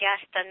not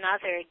just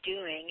another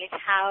doing, it's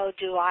how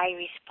do I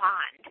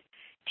respond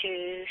to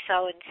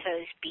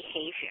so-and-so's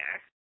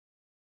behavior.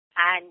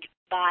 And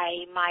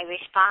by my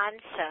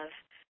response of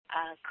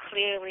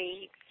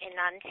clearly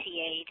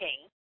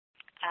enunciating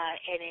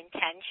an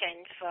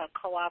intention for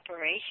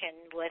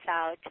cooperation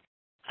without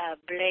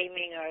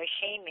blaming or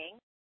shaming,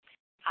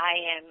 I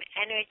am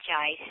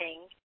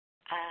energizing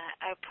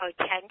a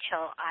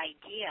potential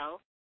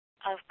ideal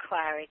of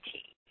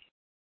clarity.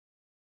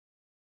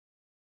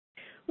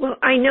 Well,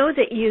 I know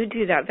that you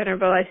do that,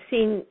 Venerable. I've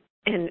seen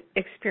and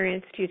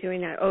experienced you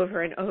doing that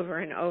over and over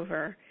and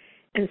over.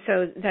 And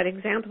so that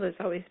example has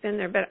always been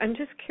there. But I'm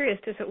just curious,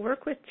 does it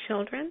work with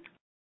children?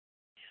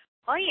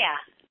 Oh,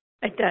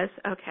 yeah. It does?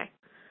 Okay.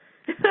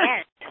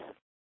 Yes.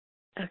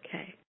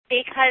 Okay.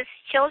 Because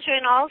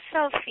children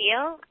also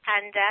feel,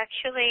 and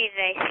actually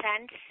they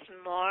sense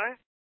more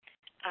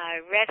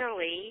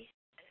readily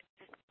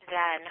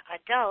than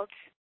adults,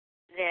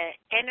 the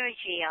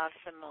energy of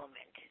the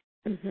moment.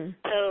 Mm-hmm.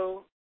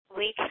 So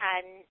we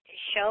can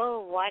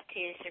show what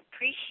is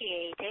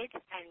appreciated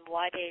and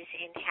what is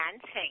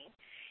enhancing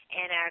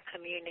in our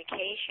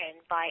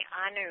communication by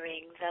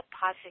honoring the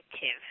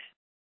positive,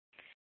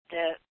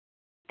 the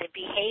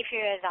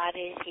behavior that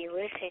is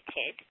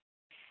elicited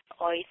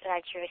or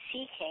that you're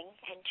seeking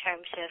in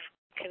terms of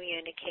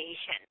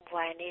communication.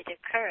 When it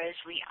occurs,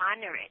 we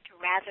honor it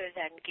rather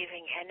than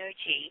giving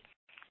energy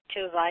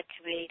to what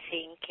we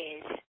think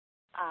is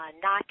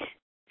not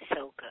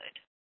so good.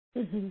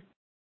 Mm-hmm.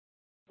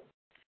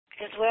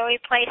 Because where we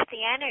place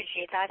the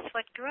energy, that's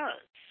what grows.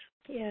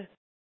 Yes.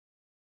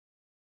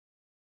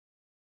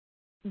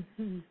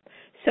 Mm-hmm.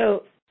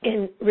 So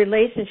in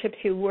relationships,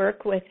 you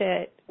work with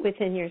it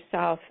within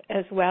yourself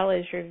as well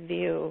as your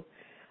view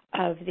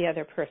of the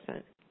other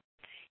person.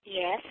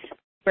 Yes.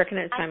 Working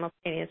it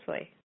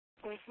simultaneously.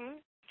 Mm-hmm.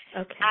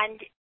 Okay. And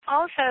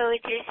also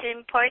it is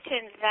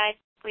important that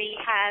we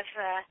have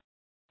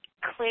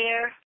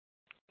clear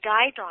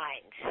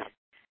guidelines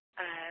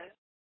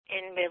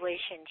in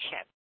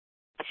relationship.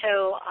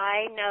 So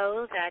I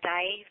know that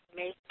I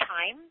make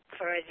time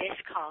for this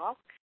call,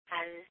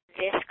 and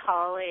this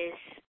call is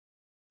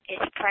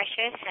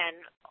precious,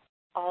 and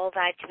all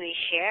that we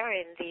share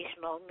in these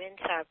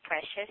moments are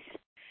precious.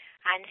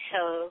 And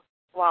so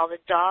while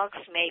the dogs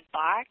may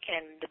bark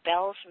and the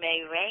bells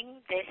may ring,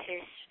 this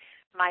is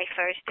my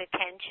first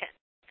attention.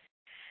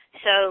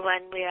 So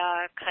when we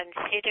are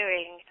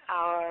considering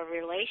our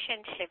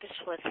relationships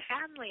with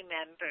family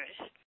members,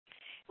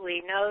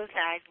 we know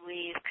that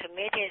we've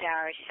committed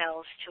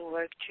ourselves to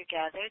work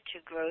together, to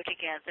grow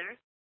together.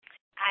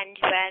 And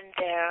when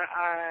there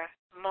are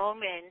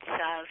moments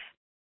of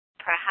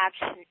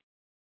perhaps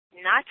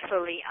not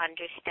fully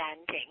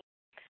understanding,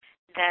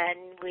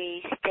 then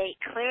we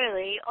state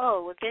clearly,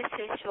 oh, this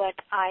is what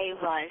I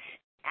was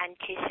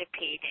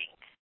anticipating.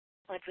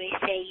 When we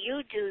say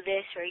you do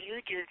this or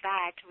you do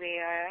that, we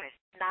are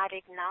not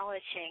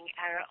acknowledging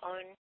our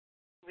own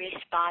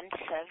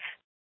responsive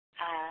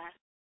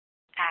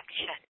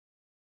action.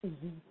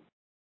 Mm-hmm.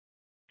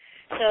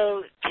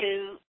 So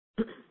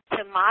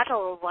to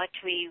model what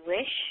we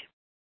wish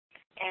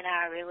in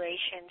our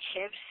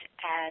relationships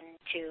and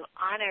to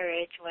honor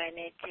it when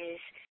it is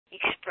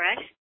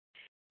expressed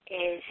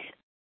is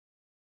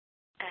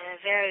a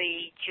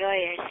very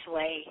joyous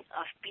way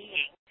of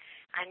being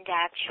and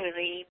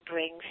actually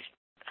brings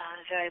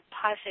very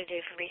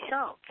positive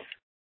results.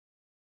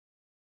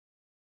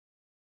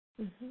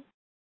 Mm-hmm.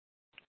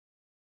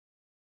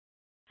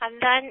 And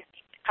then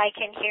I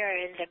can hear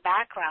in the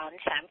background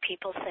some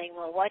people saying,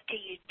 well, what do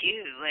you do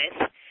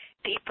with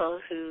people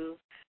who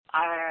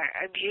are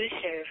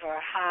abusive, or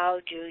how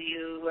do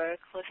you work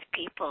with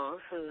people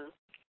who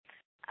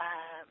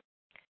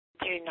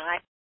do not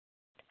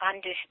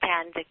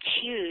understand the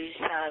cues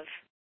of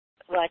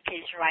what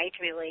is right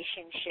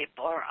relationship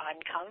or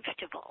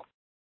uncomfortable?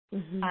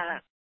 Mm-hmm.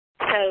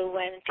 So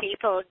when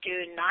people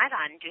do not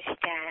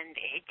understand,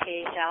 it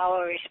is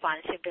our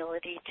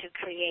responsibility to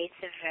create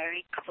the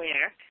very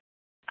clear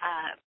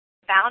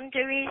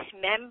boundaries,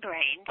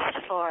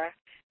 membranes for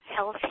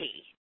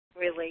healthy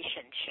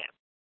relationship.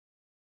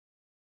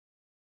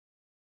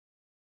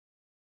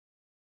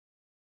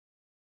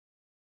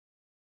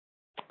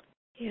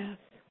 Yes.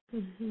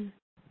 Mm-hmm.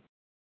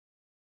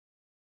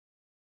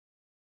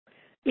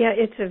 Yeah,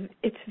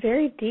 it's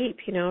very deep,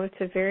 it's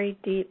a very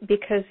deep,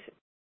 because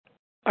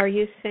are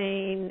you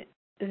saying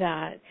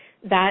that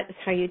that's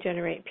how you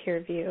generate peer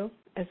view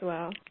as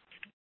well?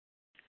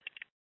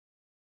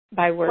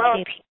 By working?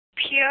 Well,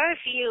 pure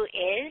view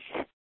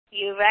is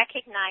you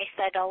recognize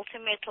that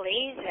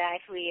ultimately that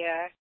we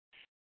are,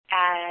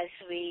 as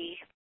we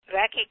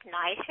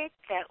recognize it,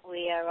 that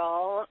we are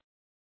all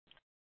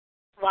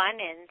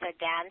one in the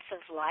dance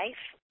of life,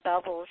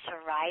 bubbles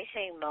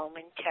arising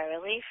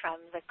momentarily from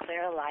the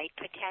clear light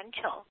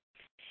potential.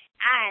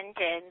 And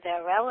in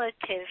the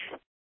relative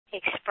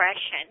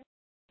expression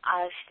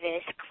of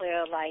this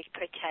clear light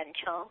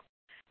potential,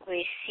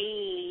 we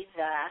see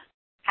the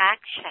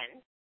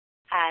action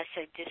as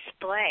a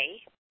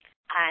display,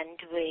 and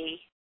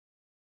we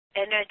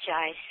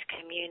energize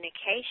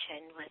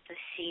communication with the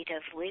seed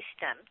of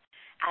wisdom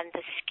and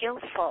the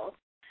skillful,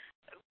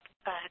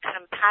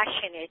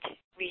 compassionate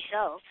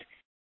result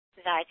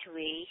that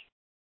we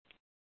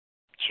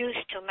choose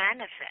to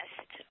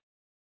manifest.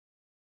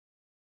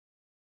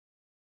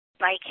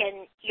 Like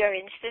in your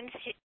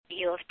instance,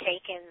 you have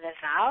taken the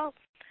vow,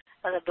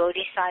 or the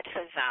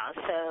Bodhisattva vow,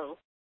 so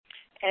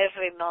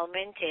every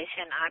moment is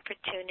an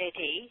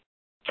opportunity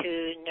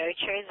to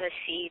nurture the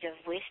seed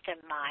of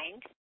wisdom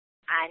mind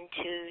and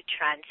to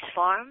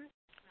transform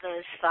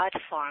those thought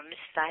forms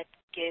that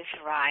give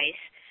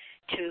rise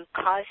to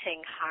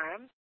causing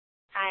harm,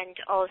 and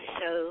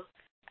also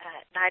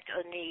not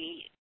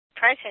only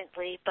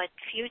presently but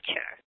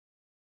future.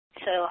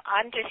 So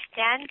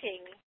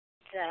understanding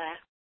the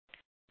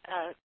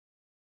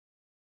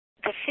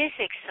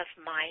physics of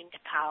mind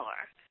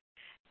power,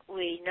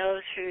 we know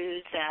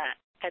through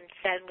and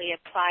then we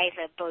apply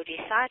the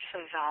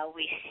Bodhisattva vow,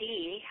 we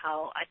see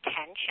how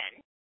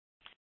attention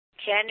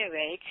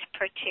generates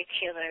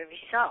particular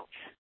results.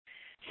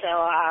 So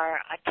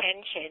our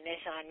attention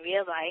is on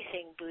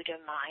realizing Buddha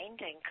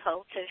mind and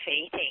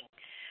cultivating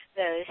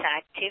those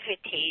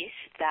activities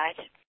that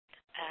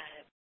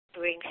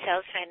bring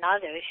self and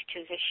others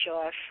to the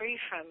shore free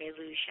from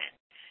illusion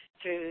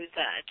through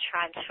the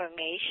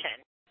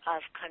transformation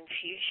of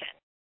confusion.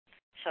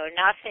 So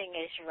nothing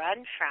is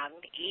run from,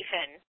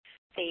 even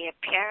the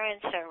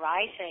appearance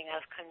arising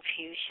of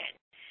confusion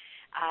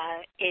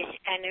is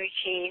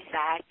energy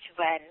that,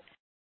 when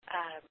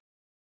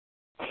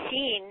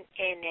seen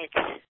in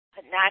its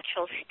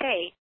natural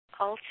state,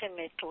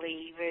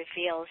 ultimately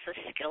reveals a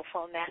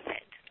skillful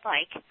method.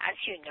 Like, as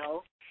you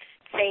know,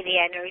 say the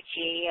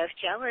energy of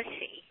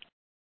jealousy.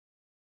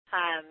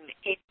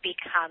 It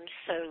becomes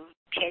so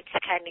kids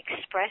can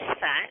express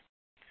that,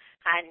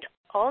 and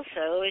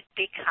also it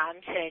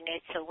becomes in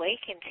its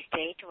awakened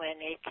state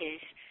when it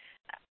is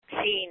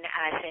seen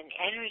as an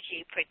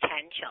energy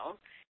potential,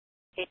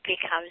 it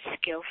becomes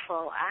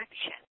skillful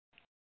action.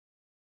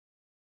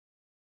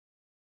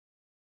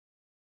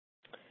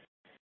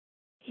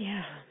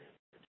 Yeah.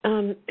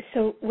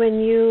 So when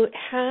you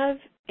have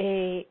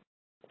a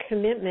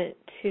commitment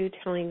to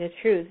telling the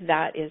truth,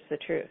 that is the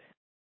truth.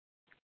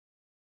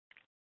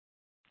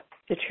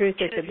 The truth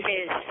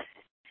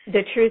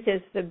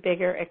is the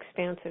bigger,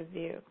 expansive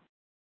view.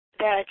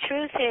 The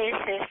truth is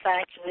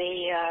that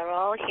we are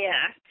all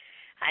here,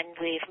 and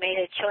we've made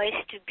a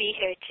choice to be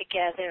here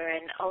together,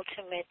 and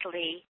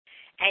ultimately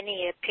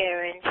any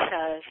appearance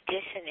of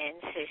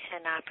dissonance is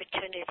an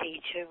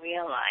opportunity to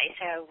realize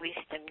our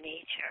wisdom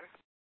nature.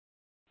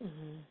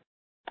 Mm-hmm.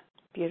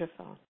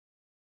 Beautiful.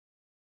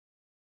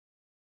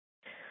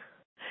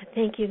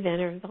 Thank you,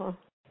 Venerable.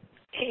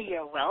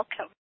 You're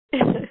welcome.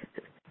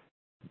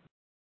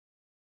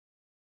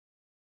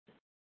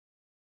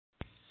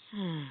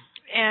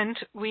 And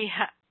we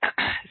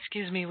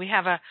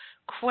have a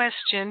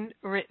question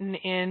written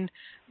in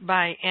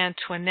by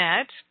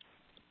Antoinette,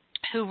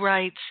 who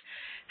writes,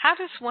 how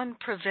does one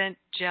prevent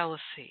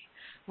jealousy?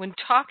 When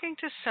talking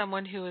to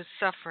someone who is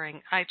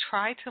suffering, I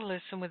try to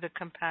listen with a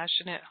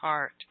compassionate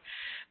heart.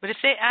 But if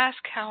they ask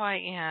how I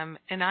am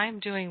and I am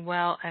doing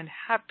well and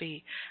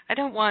happy, I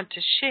don't want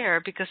to share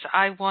because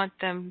I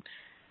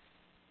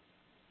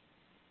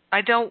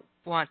don't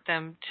want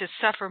them to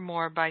suffer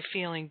more by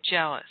feeling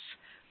jealous.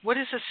 What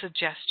is a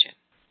suggestion?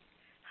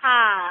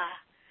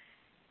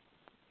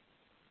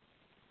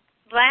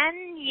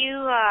 When you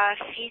are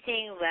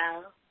feeling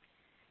well,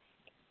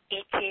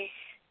 it is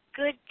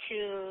good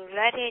to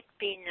let it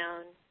be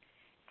known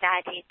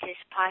that it is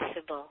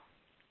possible.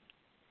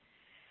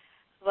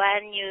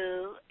 When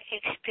you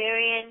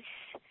experience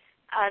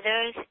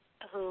others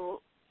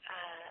who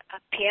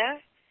appear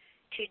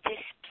to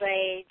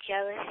display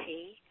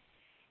jealousy,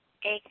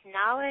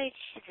 acknowledge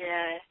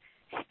the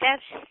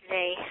steps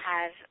they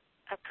have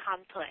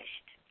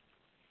accomplished.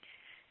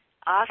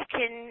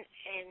 Often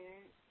in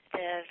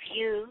the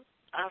view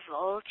of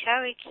old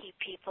Cherokee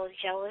people,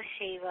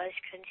 jealousy was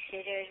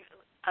considered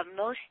a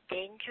most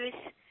dangerous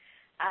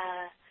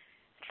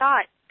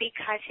thought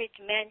because it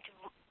meant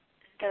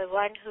the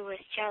one who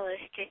was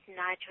jealous did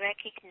not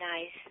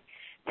recognize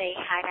they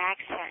had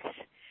access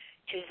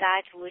to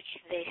that which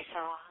they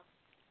saw.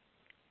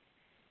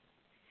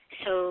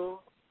 So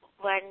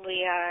when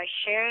we are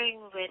sharing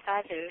with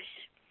others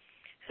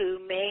who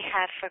may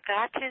have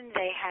forgotten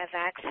they have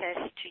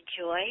access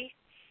to joy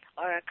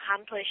or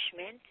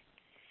accomplishment,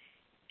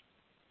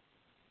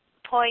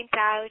 point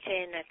out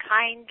in a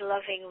kind,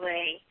 loving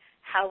way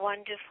how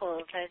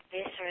wonderful that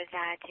this or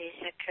that is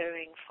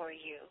occurring for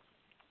you.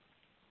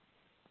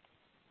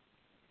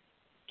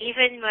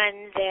 Even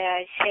when they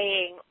are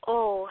saying,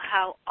 oh,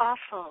 how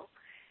awful,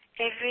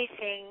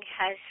 everything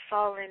has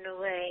fallen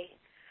away.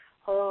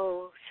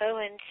 Oh,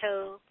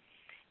 so-and-so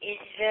is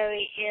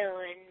very ill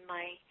and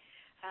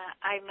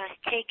I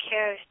must take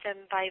care of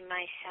them by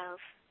myself.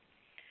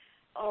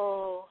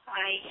 Oh,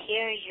 I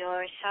hear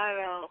your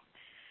sorrow,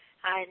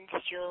 and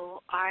you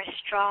are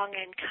strong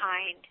and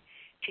kind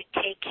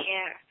to take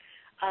care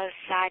of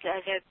that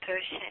other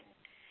person,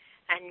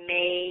 and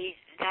may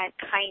that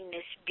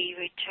kindness be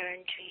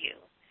returned to you.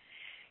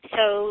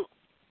 So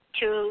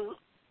to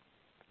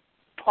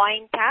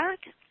point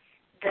out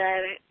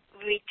the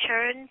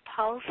return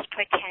pulse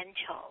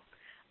potential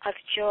of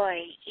joy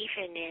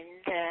even in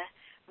the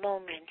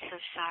moments of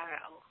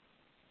sorrow.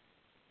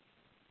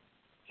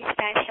 Is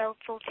that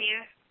helpful,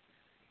 dear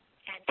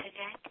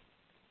Antoinette?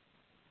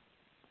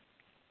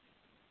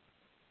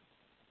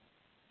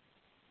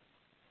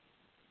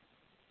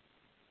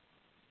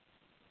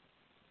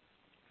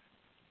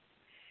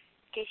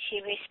 Did she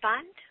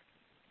respond?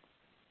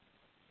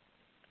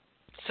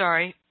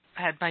 Sorry,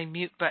 I had my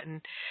mute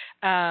button.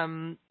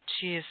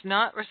 She is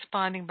not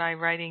responding by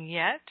writing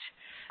yet,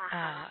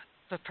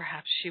 but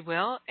perhaps she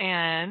will.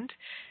 And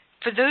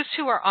for those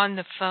who are on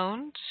the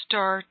phone,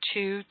 *2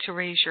 to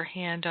raise your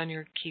hand on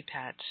your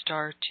keypad,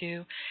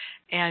 *2.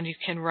 And you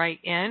can write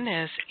in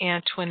as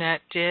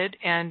Antoinette did,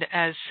 and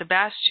as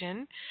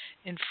Sebastian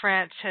in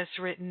France has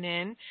written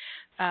in.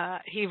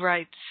 He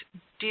writes,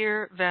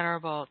 Dear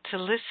Venerable, to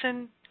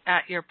listen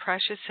at your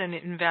precious and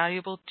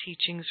invaluable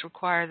teachings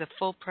require the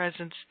full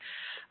presence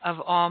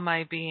of all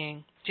my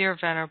being. Dear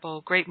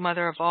Venerable, Great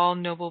Mother of all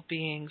noble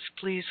beings,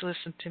 please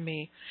listen to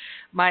me.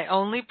 My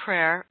only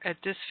prayer at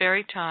this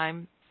very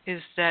time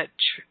is that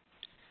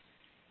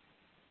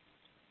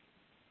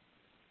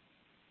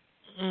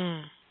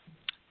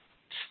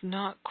it's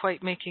not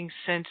quite making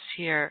sense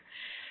here.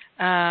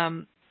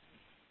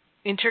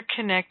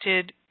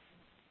 Interconnected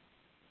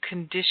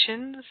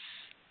conditions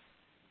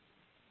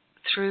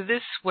through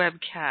this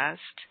webcast,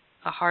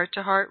 a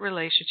heart-to-heart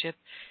relationship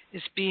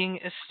is being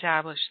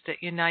established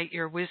that unite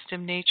your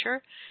wisdom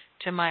nature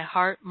to my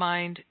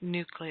heart-mind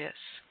nucleus.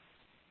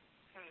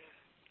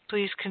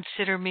 Please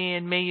consider me,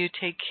 and may you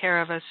take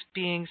care of us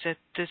beings at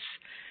this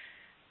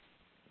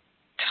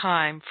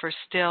time for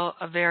still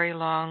a very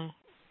long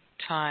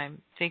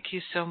time. Thank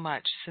you so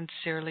much.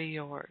 Sincerely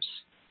yours.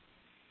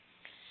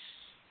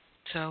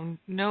 So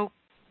no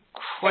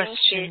question.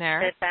 Thank you,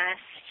 there.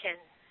 Sebastian.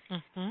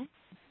 Mm-hmm.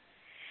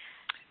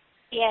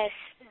 Yes,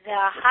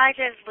 the heart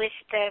of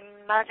wisdom,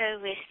 Mother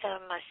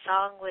Wisdom, a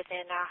song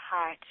within our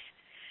hearts,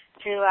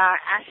 through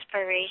our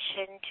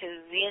aspiration to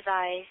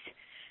realize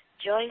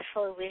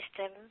joyful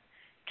wisdom,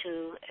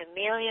 to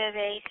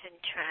ameliorate and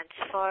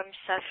transform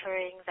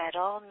suffering, that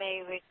all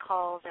may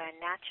recall their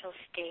natural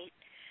state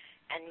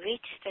and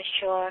reach the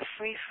shore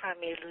free from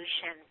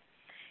illusion,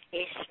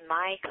 is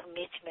my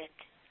commitment.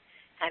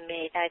 And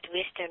may that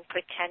wisdom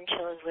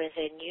potential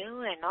within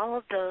you and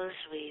all those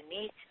we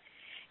meet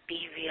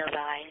be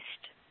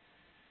realized.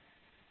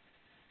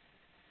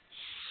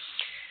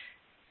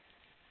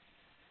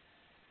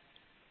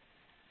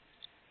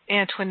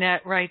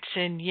 Antoinette writes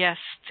in, yes,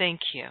 thank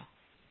you.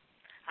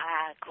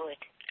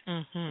 Good.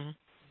 Mm-hmm.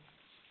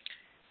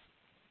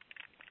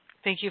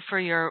 Thank you for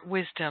your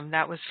wisdom.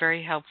 That was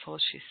very helpful,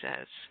 she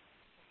says.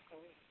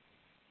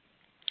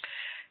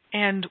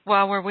 And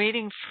while we're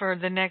waiting for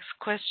the next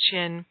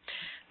question,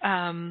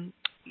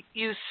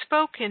 you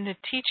spoke in the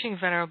teaching,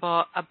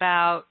 Venerable,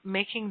 about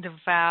making the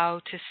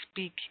vow to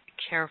speak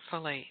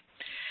carefully.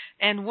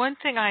 And one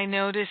thing I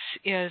notice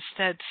is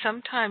that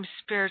sometimes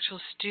spiritual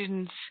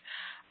students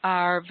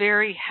are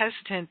very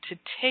hesitant to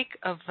take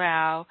a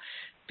vow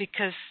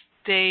because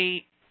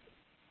they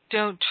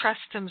don't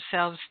trust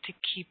themselves to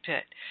keep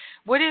it.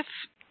 What if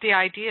the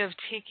idea of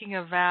taking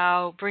a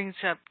vow brings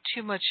up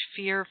too much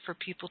fear for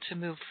people to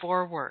move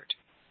forward?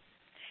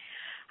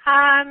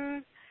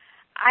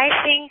 I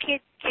think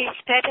it is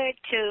better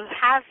to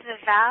have the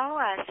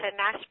vow as an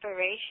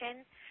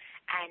aspiration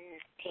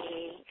and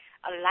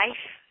a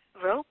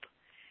life rope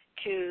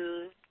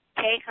to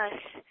take us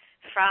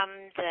from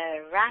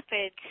the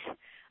rapids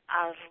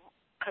of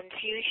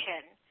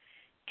confusion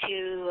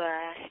to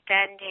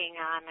standing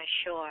on a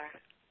shore.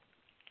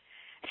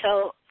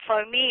 So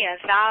for me,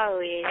 a vow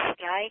is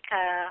like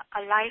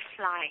a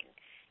lifeline.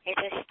 It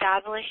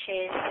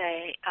establishes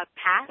a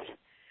path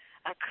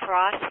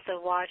across the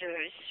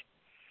waters.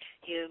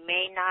 You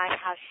may not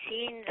have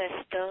seen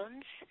the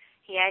stones,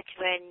 yet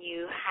when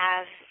you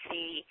have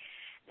the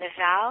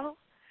vow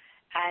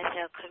as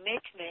a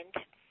commitment,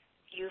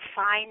 you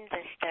find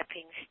the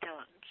stepping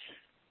stones.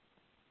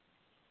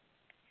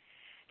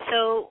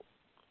 So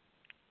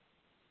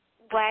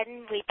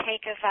when we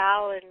take a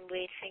vow and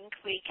we think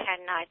we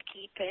cannot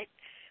keep it,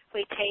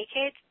 we take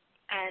it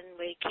and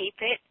we keep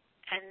it,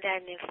 and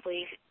then if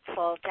we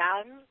fall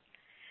down,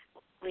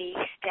 we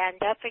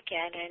stand up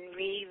again and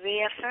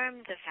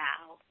reaffirm the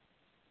vow.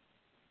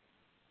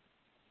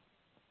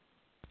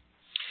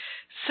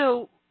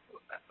 So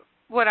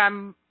what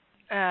I'm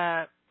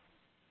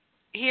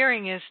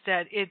hearing is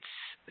that it's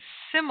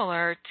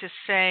similar to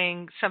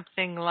saying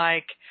something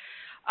like,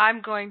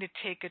 I'm going to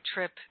take a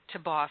trip to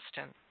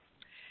Boston.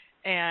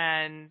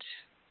 And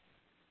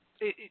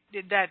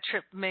that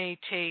trip may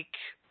take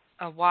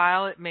a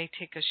while, it may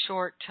take a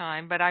short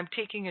time, but I'm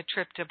taking a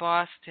trip to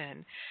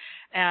Boston.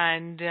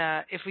 And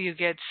if you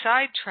get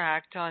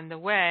sidetracked on the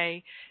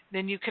way,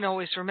 then you can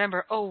always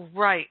remember, oh,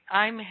 right,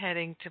 I'm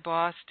heading to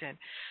Boston.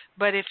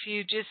 But if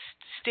you just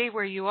stay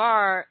where you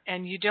are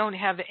and you don't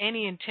have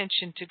any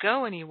intention to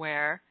go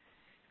anywhere,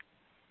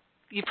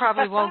 you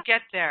probably won't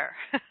get there.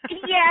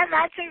 Yeah,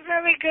 that's a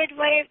very good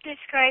way of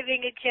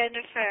describing it,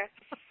 Jennifer.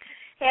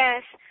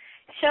 Yes.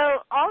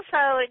 So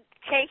also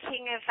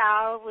taking a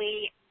vow,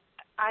 we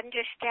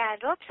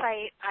understand, oops,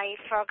 I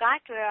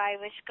forgot where I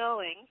was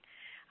going.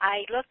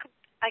 I look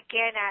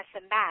again at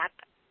the map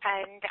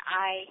and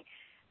I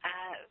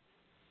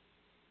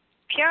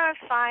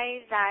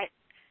purify that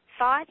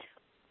thought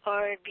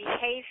or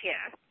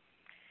behavior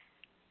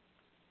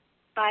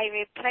by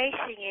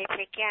replacing it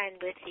again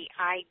with the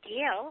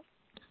ideal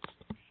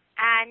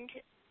and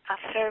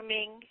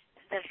affirming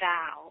the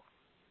vow.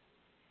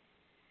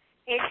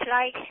 It's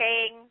like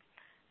saying,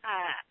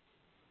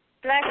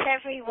 bless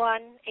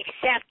everyone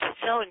except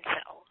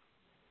so-and-so.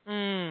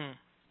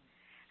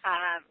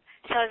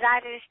 So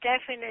that is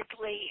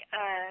definitely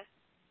a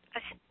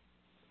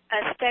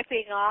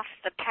stepping off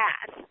the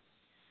path.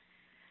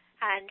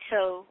 And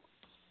so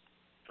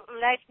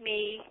let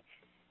me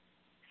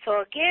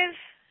forgive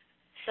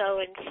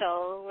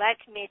so-and-so. Let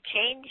me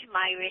change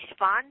my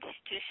response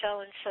to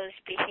so-and-so's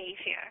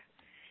behavior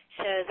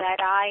so that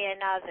I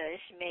and others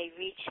may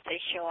reach the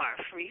shore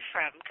free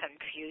from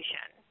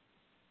confusion.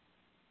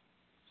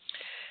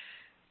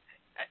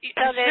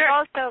 So there's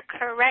also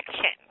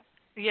correction.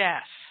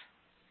 Yes.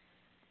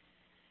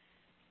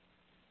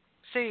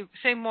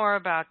 Say more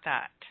about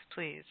that,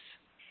 please.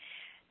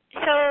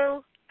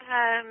 So,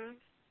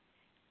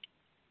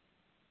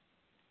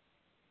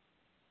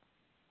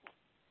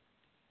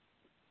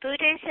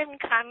 Buddhism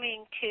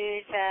coming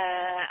to the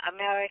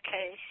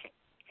Americas,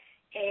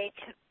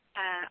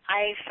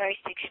 I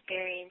first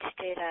experienced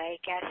it, I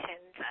guess,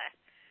 in the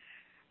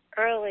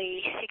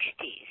early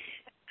 60s.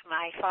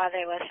 My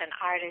father was an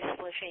artist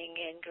living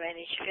in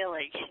Greenwich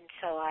Village, and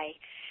so I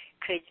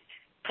could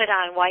put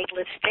on white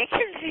lipstick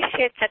and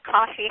visit the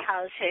coffee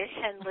houses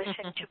and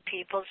listen to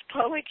people's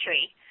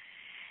poetry.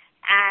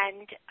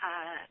 And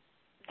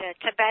the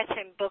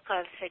Tibetan Book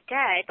of the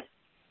Dead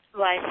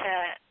was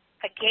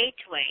a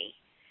gateway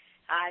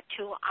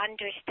to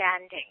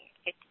understanding.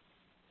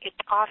 It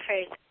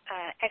offered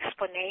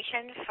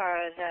explanation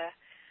for the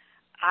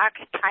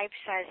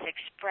archetypes as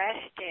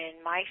expressed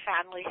in my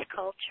family's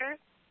culture,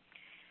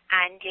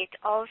 and it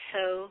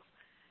also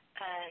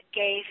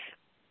gave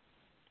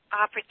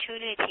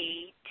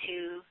opportunity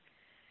to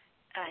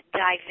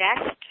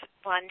divest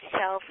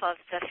oneself of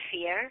the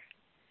fear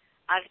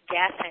of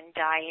death and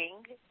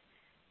dying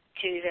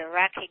to the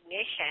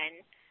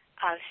recognition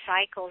of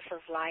cycles of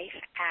life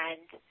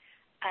and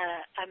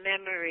a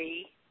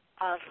memory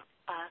of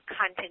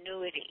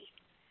continuity.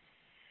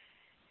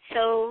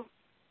 So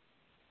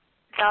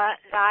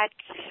that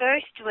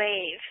first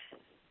wave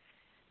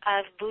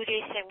of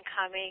Buddhism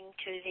coming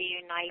to the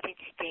United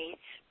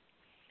States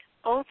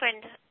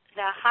opened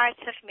the hearts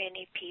of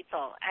many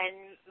people,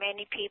 and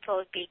many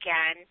people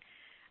began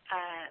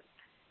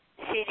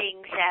sitting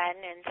Zen,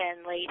 and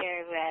then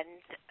later when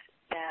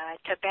the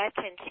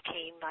Tibetans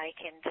came, like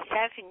in the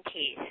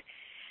 70s,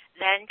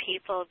 then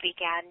people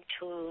began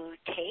to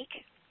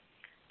take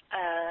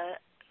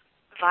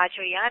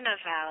Vajrayana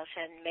vows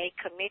and make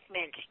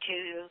commitments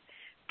to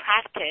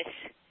practice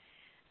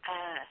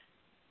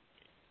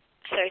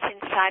certain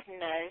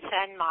sadhanas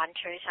and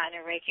mantras on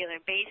a regular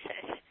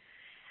basis.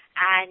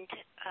 And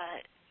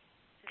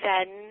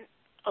then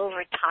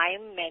over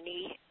time,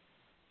 many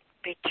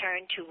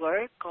returned to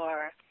work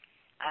or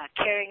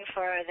caring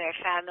for their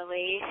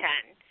families,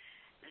 and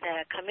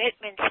the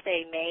commitments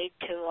they made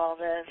to all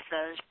of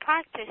those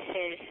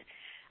practices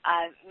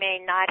may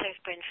not have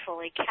been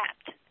fully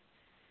kept.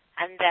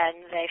 And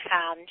then they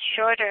found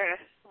shorter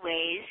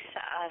ways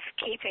of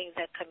keeping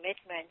the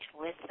commitment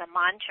with the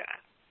mantra.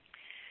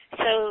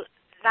 So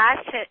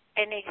that's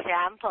an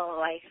example,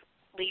 like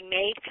we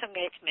made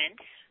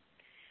commitments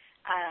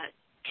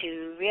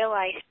to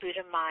realize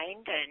Buddha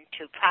mind and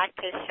to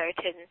practice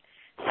certain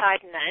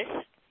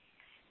sadhanas,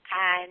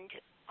 and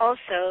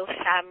also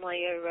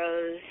family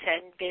arose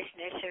and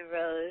business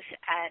arose,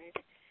 and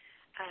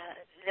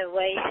the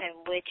ways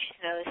in which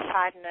those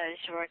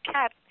sadhanas were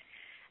kept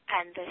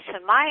and the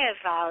samaya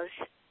vows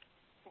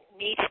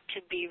needed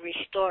to be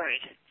restored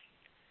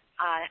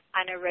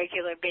on a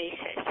regular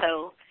basis.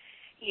 So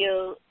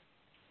you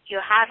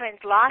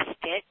haven't lost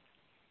it.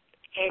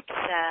 It's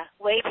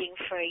waiting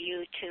for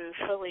you to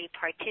fully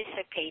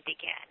participate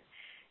again.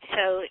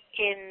 So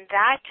in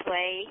that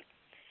way,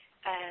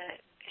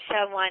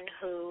 someone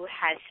who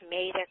has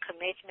made a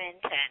commitment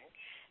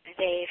and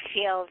they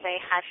feel they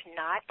have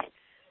not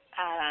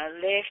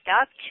lived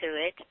up to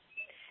it,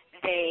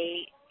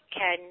 they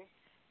can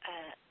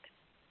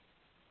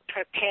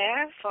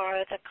prepare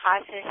for the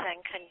causes and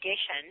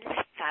conditions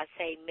that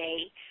they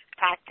may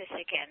practice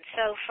again.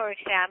 So, for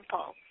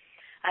example,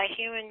 a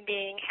human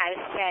being has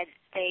said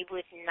they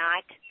would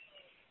not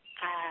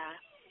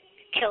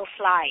kill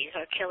flies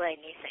or kill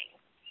anything.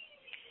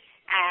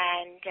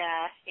 And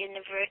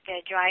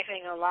they're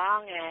driving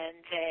along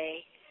and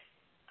a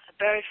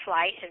bird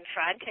flies in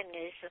front and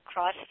is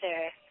across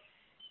their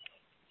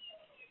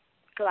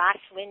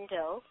glass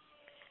window,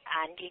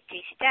 and it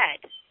is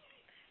dead.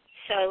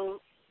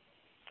 So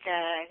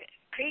the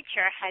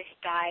creature has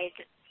died.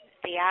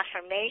 The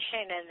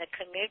affirmation and the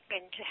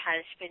commitment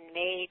has been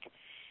made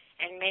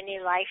in many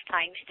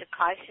lifetimes to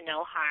cause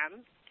no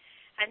harm.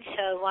 And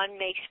so one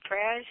makes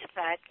prayers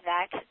that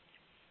that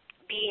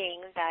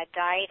being that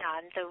died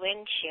on the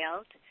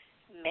windshield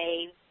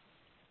may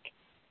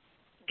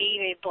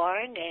be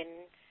reborn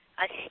in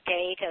a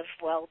state of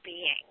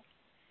well-being.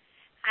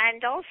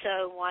 And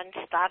also one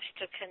stops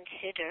to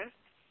consider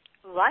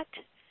what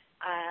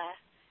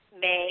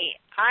may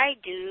I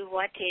do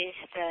what is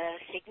the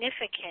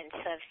significance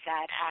of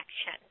that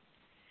action.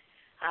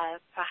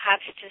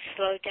 Perhaps to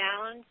slow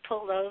down,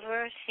 pull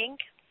over, think,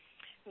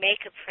 make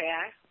a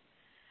prayer,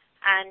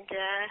 and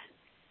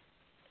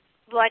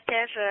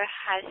whatever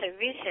has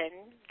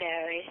arisen,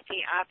 there is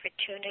the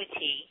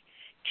opportunity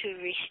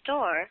to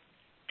restore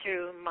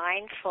through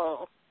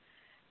mindful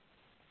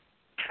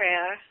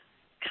prayer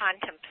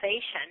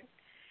contemplation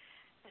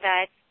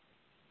that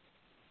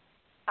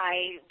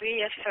I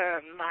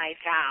reaffirm my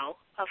vow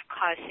of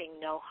causing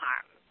no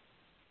harm.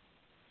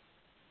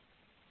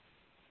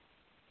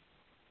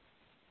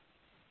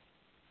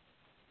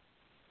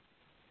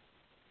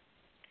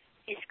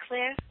 Is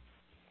clear?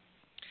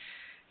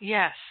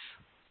 Yes.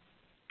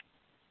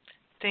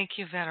 Thank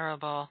you,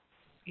 Venerable.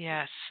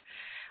 Yes.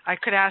 I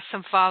could ask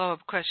some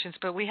follow-up questions,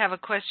 but we have a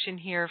question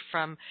here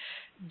from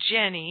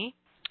Jenny,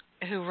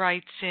 who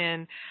writes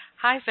in,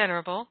 "Hi,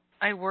 Venerable.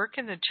 I work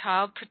in the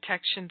child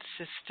protection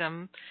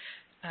system."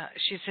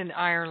 She's in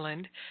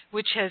Ireland,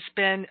 which has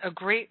been a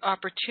great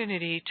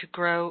opportunity to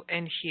grow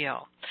and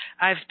heal.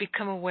 I've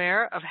become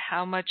aware of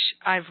how much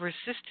I've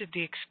resisted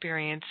the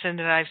experience and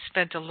that I've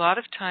spent a lot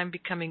of time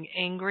becoming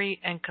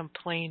angry and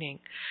complaining.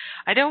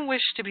 I don't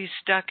wish to be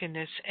stuck in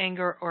this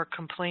anger or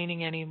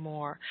complaining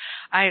anymore.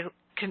 I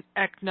can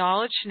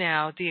acknowledge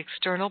now the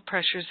external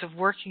pressures of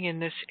working in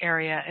this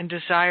area and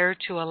desire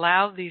to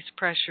allow these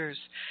pressures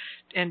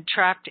and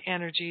trapped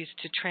energies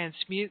to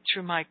transmute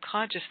through my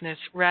consciousness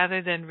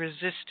rather than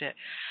resist it.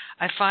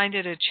 I find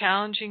it a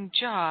challenging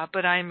job,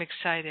 but I am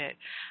excited.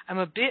 I'm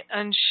a bit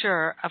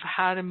unsure of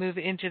how to move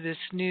into this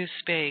new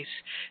space.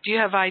 Do you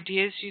have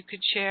ideas you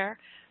could share?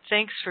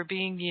 Thanks for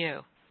being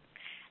you.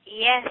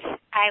 Yes,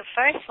 I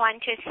first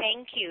want to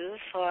thank you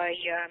for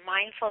your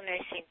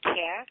mindfulness and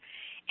care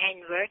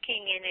and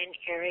working in an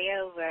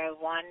area where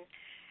one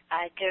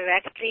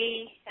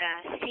directly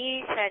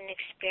sees and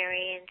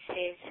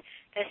experiences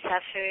the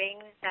suffering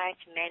that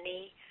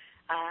many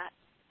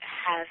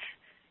have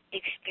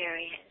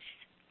experienced.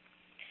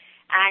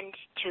 And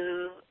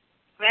to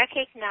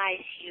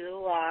recognize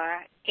you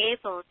are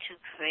able to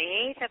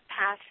create a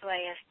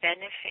pathway of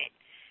benefit,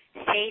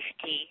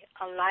 safety,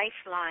 a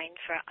lifeline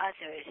for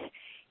others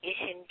is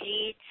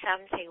indeed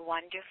something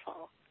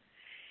wonderful.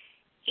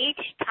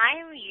 Each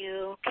time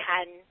you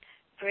can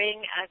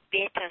bring a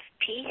bit of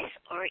peace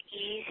or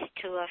ease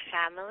to a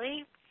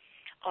family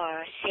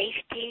or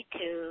safety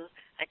to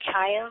a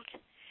child,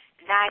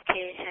 that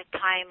is a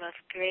time of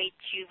great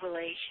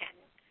jubilation.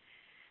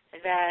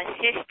 The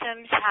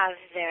systems have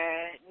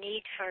their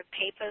need for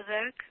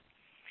paperwork.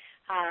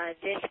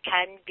 This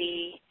can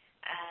be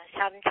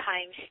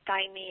sometimes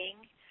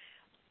stymieing,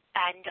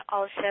 and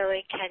also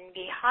it can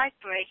be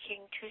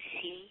heartbreaking to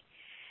see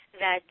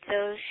that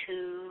those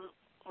who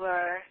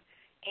were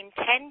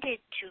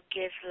intended to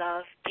give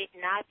love did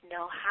not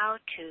know how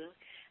to,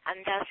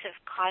 and thus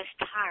have caused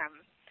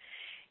harm.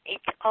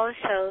 It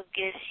also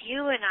gives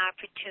you an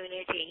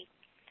opportunity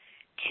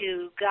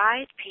to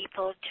guide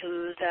people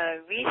to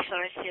the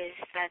resources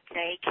that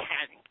they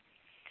can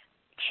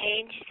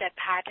change the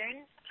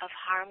pattern of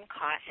harm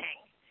causing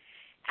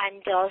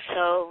and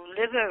also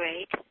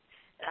liberate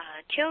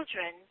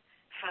children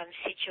from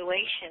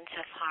situations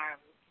of harm.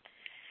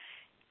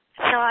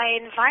 So I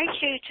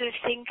invite you to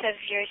think of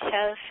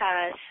yourself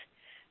as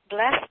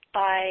blessed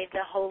by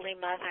the Holy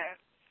Mother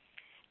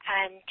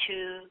and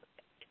to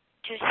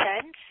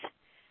sense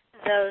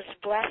those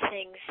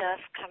blessings of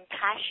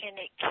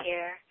compassionate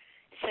care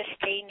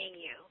sustaining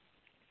you.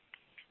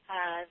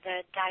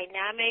 The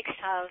dynamics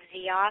of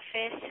the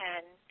office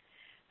and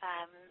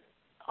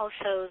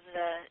also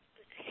the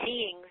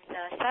seeing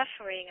the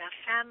suffering of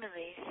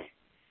families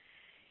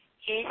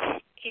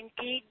is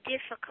indeed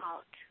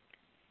difficult,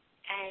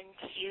 and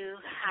you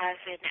have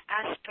an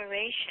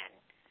aspiration,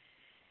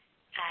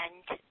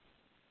 and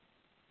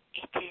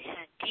it is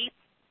a deep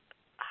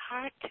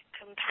heart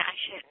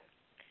compassion,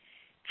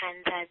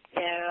 and that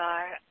there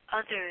are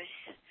others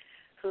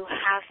who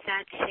have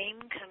that same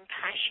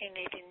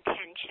compassionate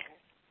intention,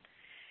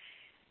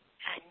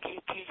 and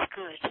it is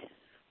good.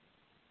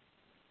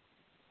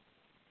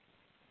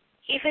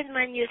 Even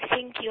when you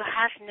think you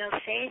have no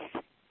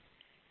faith,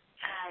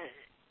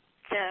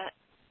 the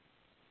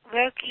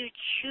work you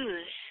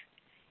choose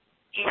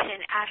is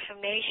an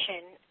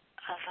affirmation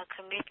of a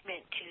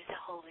commitment to the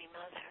Holy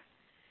Mother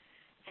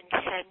and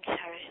sends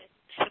her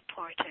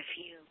support of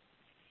you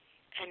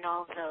and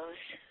all those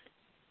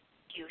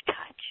you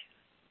touch.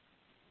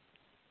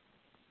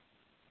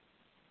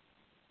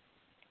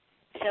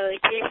 So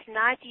it is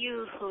not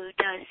you who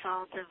does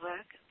all the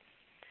work.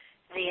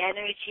 The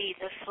energy,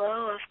 the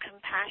flow of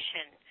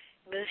compassion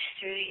moves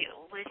through you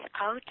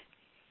without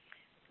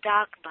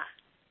dogma.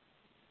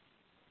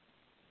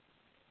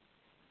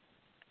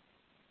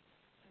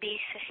 Be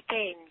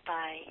sustained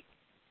by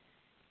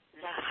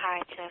the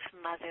heart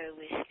of Mother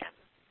Wisdom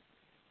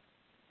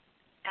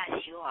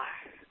as you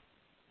are.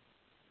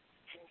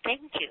 And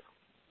thank you.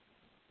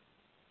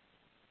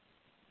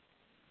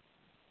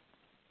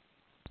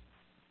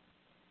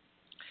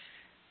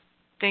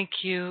 Thank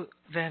you,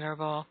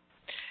 Venerable.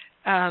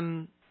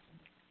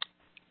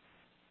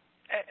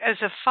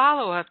 as a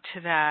follow-up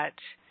to that,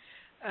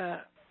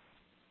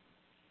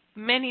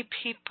 many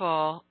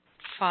people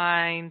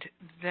find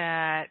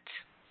that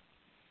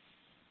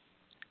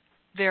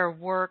their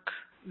work,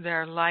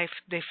 their life,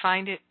 they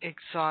find it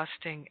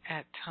exhausting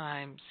at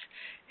times.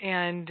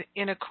 And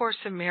in A Course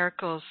in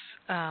Miracles,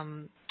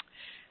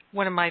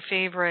 one of my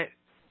favorite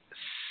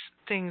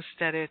things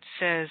that it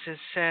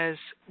says,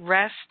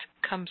 rest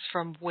comes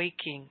from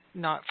waking,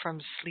 not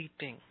from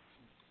sleeping.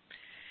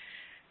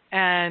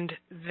 And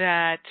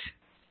that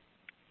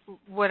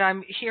what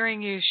I'm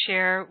hearing you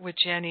share with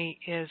Jenny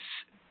is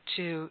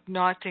to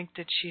not think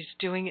that she's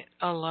doing it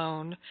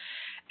alone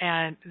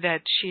and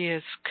that she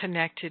is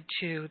connected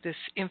to this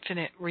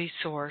infinite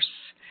resource.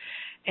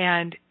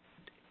 And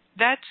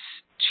that's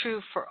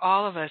true for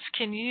all of us.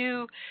 Can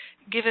you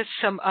give us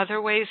some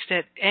other ways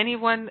that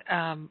anyone,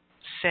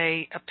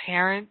 say a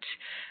parent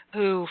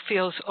who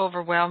feels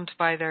overwhelmed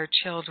by their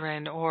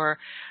children, or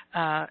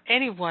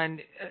anyone,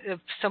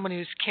 someone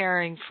who's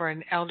caring for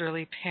an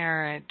elderly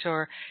parent,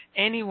 or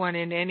anyone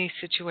in any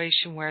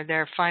situation where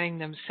they're finding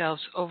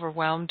themselves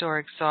overwhelmed or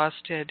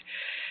exhausted,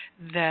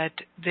 that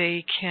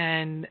they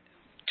can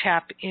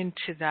tap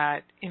into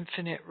that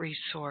infinite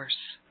resource?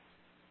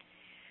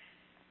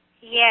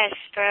 Yes,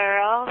 for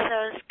all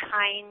those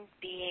kind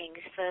beings,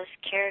 those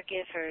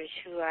caregivers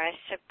who are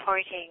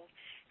supporting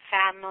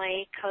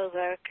family,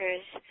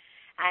 co-workers,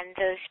 and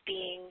those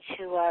beings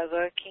who are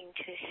working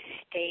to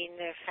sustain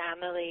their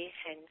families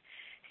in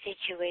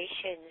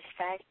situations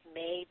that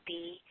may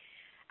be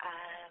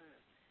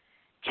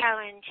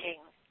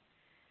challenging.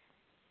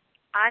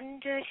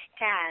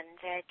 Understand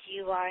that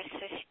you are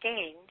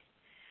sustained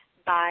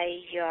by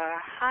your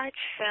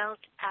heartfelt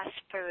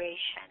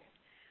aspiration,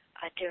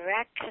 a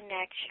direct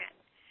connection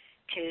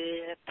to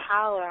the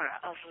power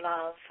of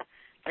love,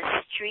 the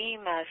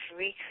stream of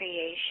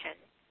recreation,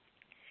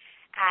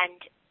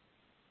 and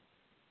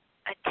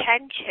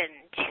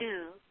attention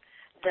to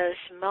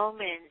those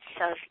moments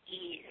of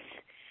ease.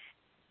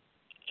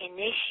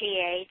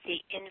 Initiate the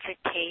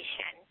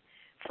invitation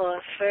for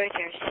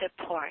further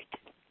support.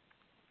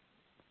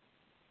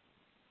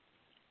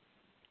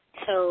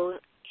 So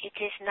it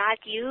is not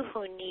you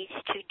who needs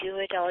to do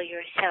it all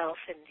yourself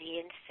in the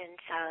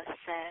instance of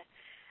the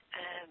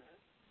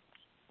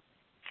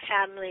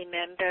family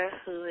member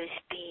who is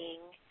being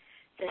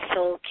the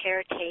sole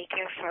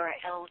caretaker for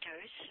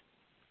elders,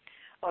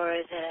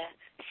 or the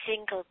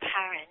single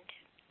parent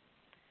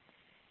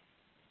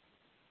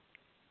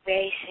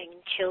raising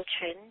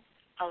children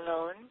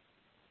alone.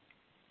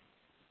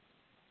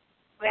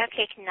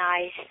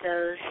 Recognize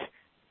those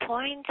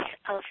points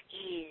of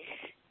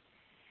ease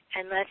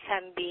and let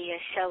them be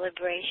a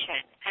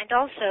celebration. And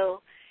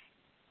also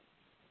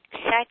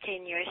set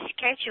in your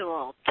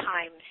schedule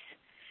times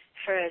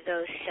for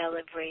those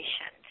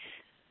celebrations.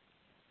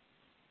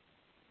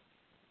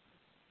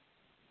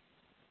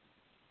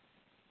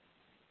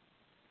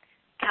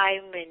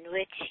 Time in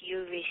which you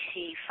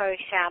receive, for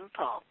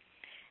example,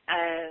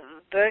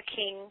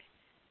 working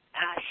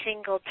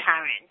single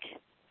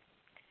parent.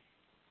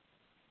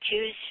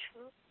 Choose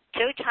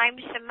 2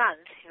 times a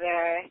month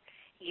where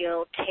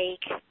you'll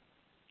take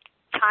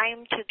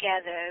time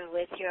together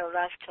with your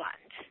loved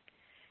ones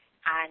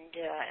and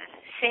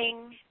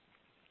sing,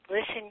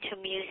 listen to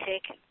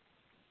music,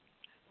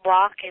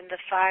 walk in the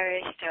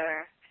forest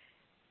or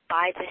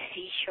by the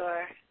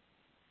seashore.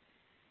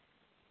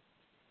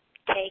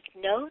 Take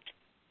note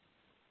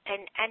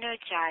and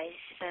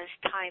energize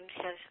those times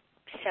of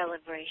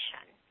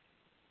celebration.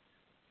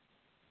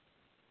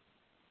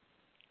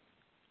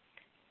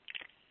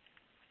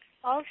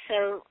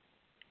 Also,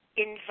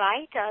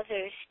 invite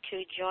others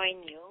to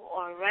join you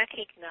or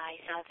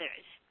recognize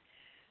others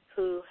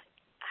who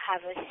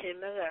have a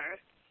similar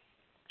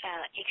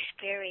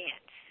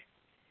experience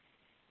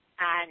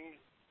and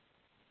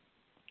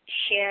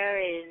share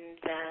in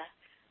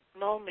the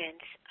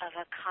moments of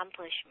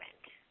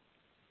accomplishment.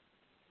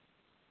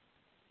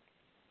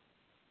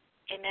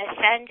 In a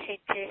sense,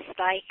 it is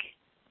like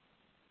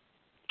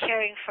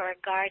caring for a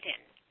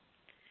garden.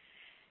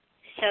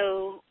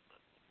 So,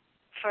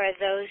 for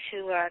those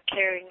who are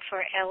caring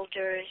for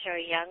elders or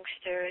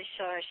youngsters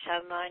or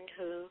someone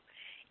who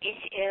is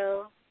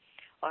ill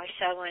or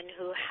someone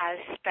who has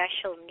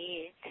special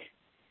needs,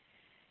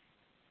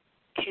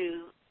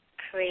 to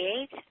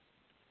create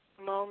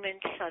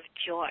moments of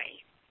joy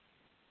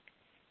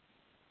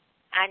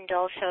and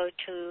also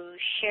to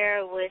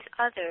share with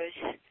others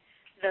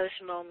those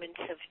moments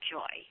of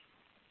joy.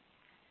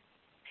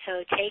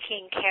 So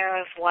taking care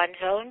of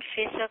one's own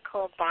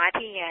physical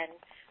body and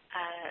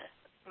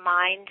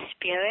mind,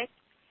 spirit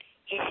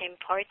is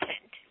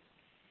important.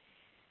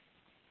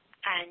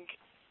 And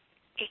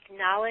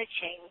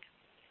acknowledging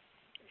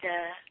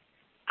the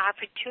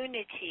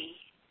opportunity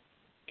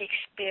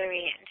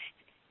experienced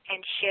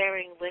and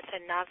sharing with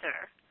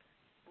another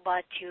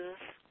what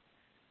you've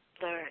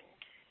learned.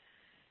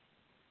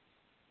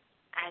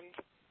 And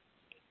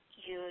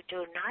you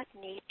do not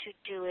need to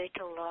do it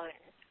alone.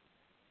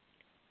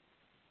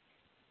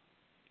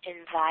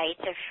 Invite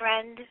a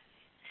friend,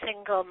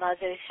 single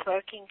mothers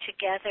working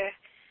together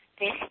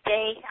This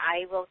day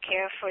I will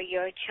care for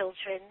your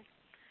children.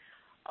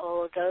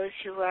 Oh, those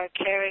who are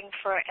caring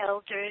for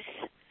elders,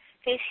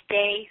 this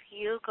day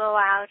you go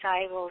out,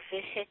 I will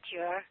visit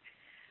your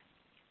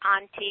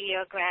auntie,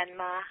 your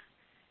grandma.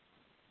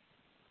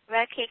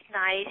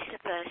 Recognize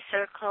the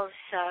circles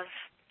of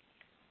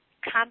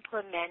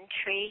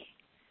complementary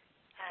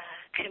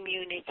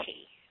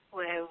community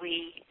where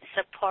we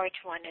support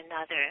one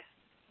another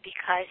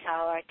because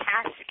our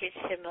task is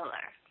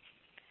similar.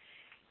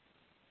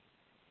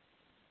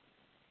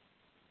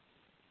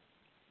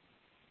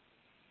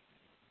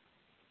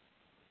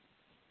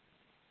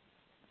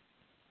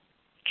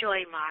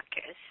 Joy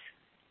markers.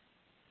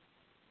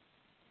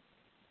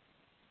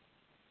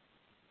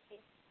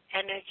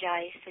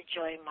 Energize the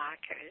joy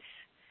markers.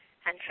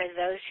 And for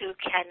those who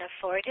can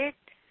afford it,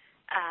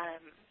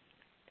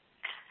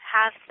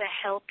 have the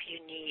help you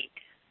need.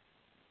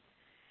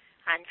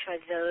 And for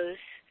those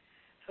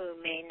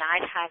who may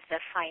not have the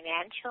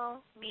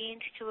financial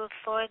means to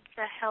afford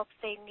the help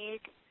they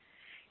need,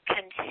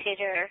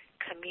 consider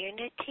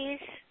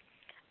communities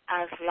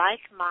of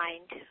like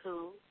mind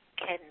who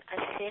can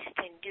assist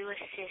and do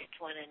assist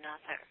one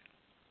another.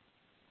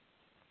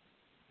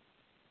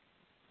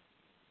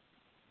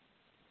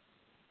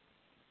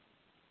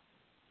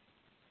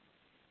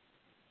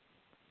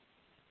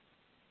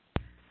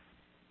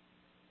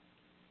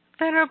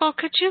 Venerable,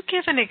 could you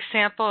give an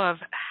example of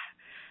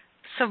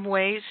some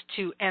ways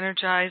to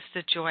energize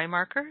the joy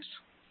markers?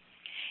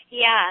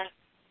 Yeah.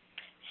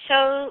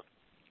 So,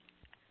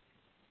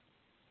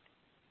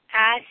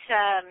 as,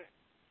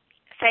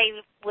 say,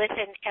 with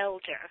an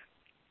elder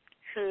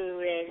who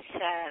is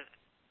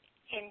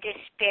in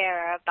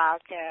despair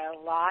about their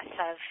loss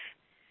of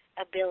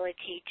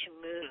ability to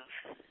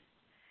move,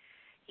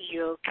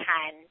 you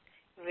can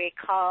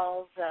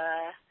recall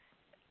the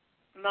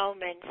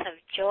moments of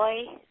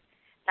joy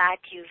that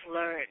you've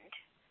learned.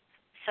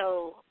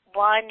 So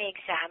one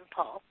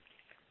example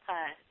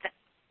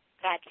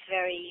that's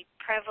very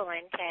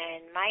prevalent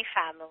in my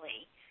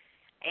family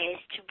is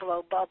to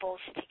blow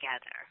bubbles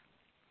together.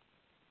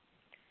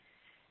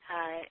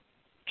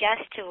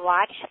 Just to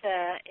watch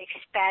the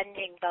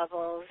expanding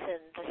bubbles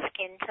and the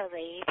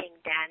scintillating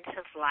dance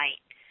of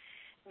light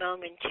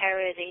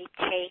momentarily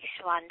takes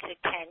one's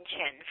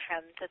attention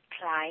from the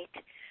plight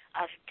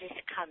of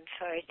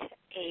discomfort,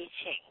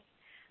 aging,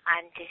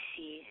 and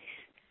disease.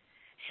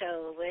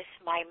 So with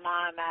my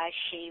mom, as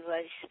she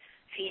was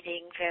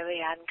feeling very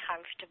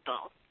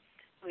uncomfortable,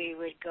 we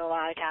would go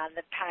out on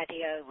the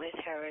patio with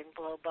her and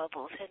blow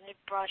bubbles, and it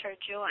brought her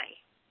joy.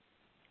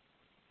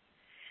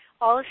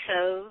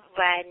 Also,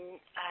 when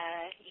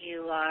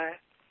you are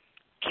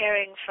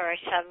caring for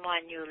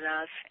someone you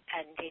love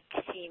and it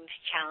seems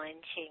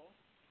challenging,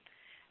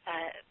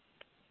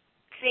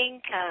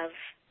 think of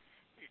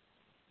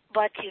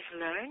what you've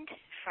learned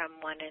from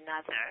one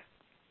another.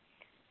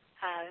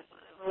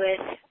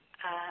 With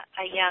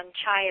a young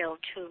child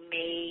who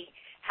may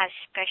have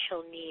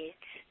special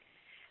needs,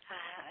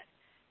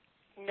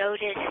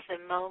 notice the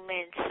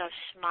moments of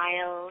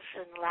smiles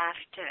and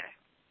laughter,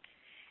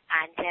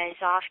 and as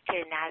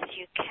often as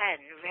you can,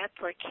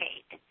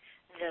 replicate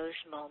those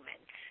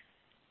moments.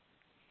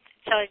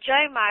 So a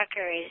joy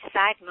marker is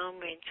that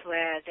moment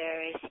where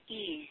there is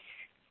ease,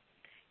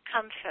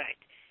 comfort,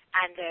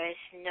 and there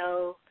is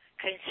no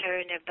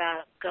concern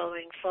about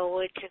going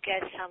forward to get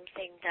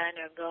something done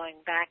or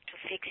going back to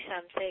fix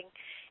something.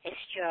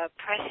 It's your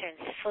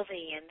presence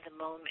fully in the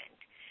moment.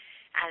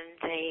 And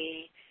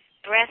the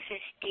breath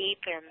is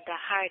deep and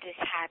the heart is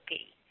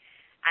happy.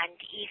 And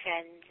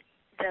even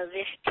the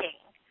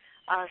lifting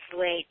of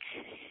weights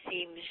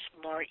seems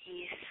more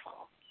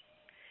easeful.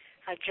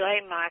 A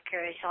joy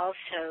marker is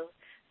also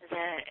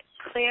the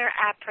clear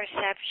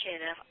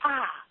apperception of,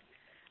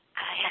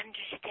 I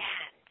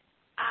understand.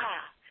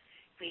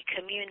 We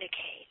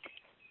communicate.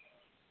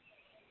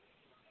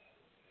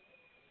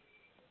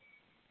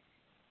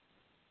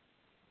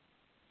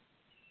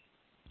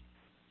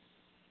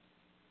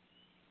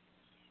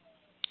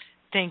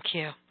 Thank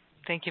you.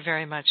 Thank you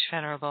very much,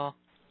 Venerable.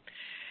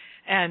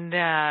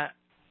 And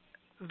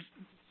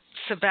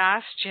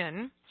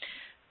Sebastian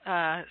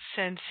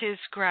sends his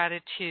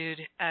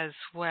gratitude as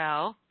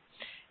well.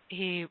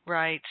 He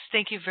writes,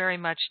 "Thank you very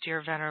much, dear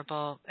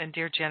Venerable, and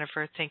dear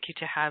Jennifer. Thank you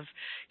to have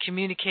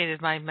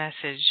communicated my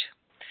message.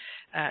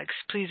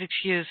 Please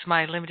excuse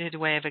my limited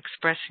way of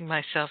expressing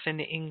myself in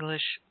the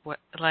English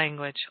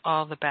language.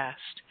 All the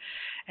best."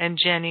 And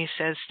Jenny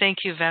says,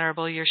 "Thank you,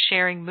 Venerable. Your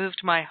sharing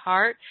moved my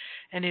heart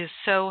and is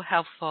so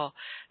helpful.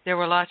 There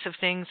were lots of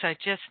things I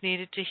just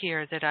needed to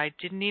hear that I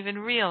didn't even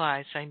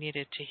realize I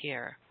needed to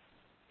hear."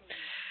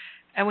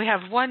 And we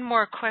have one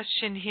more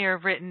question here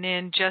written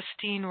in.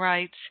 Justine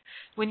writes,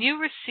 "When you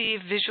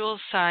receive visual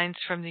signs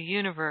from the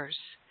universe,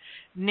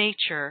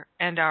 nature,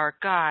 and our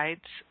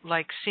guides,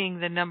 like seeing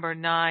the number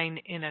 9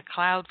 in a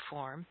cloud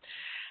form,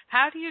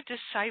 how do you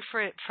decipher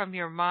it from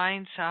your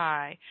mind's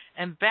eye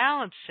and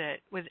balance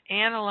it with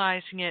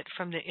analyzing it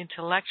from the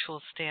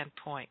intellectual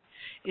standpoint?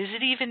 Is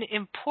it even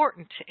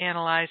important to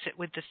analyze it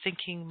with the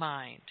thinking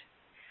mind?"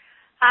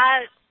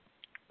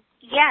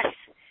 Yes.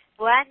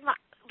 when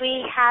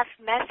we have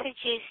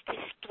messages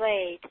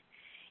displayed,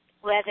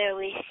 whether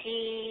we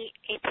see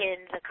it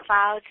in the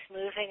clouds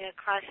moving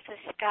across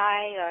the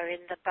sky or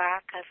in the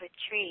bark of a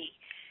tree,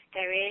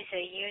 there is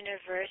a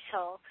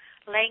universal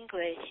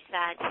language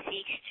that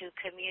seeks to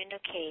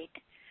communicate.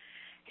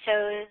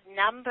 So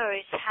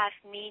numbers have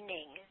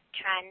meaning,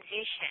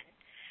 transition,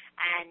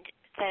 and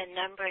the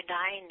number 9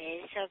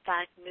 is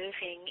about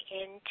moving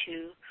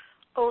into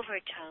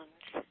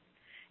overtones.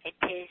 It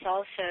is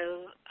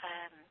also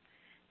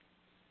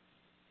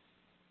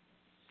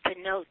the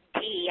note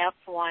D up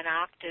 1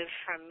 octave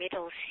from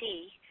middle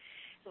C,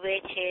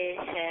 which is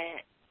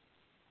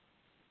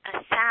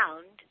a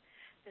sound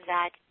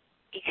that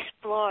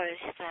explores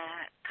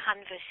the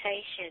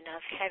conversation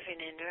of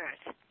heaven and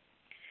earth.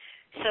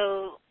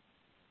 So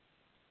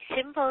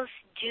symbols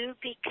do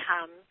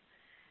become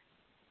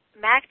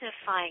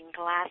magnifying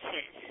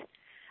glasses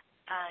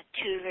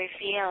to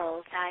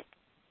reveal that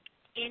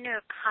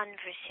inner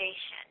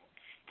conversation,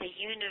 the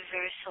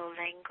universal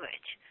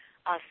language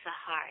of the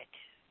heart.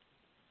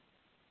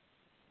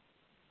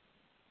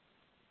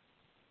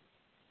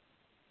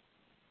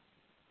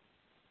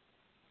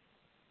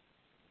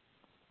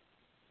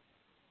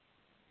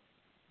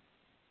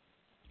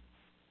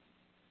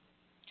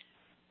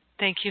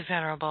 Thank you,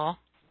 Venerable.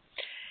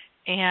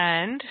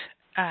 And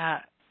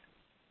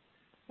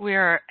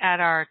we're at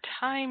our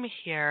time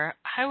here.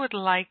 I would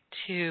like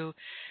to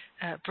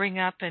bring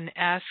up and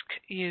ask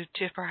you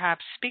to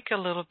perhaps speak a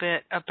little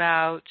bit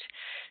about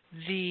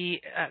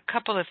the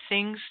couple of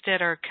things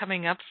that are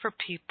coming up for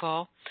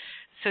people.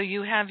 So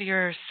you have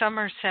your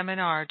summer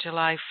seminar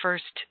July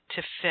 1st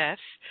to 5th,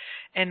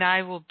 and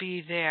I will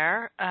be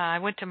there. I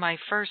went to my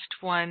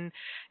first one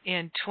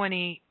in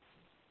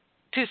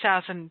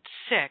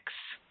 2006,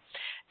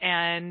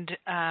 and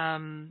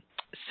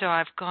so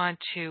I've gone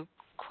to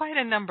quite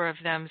a number of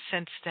them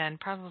since then,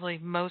 probably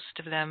most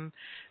of them,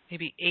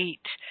 maybe 8,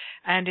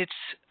 and it's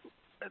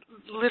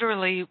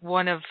literally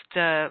one of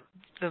the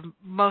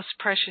most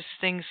precious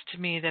things to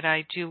me that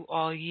I do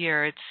all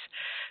year. It's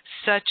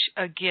such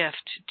a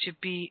gift to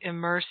be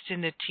immersed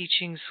in the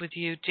teachings with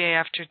you day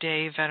after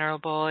day,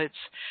 Venerable.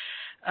 It's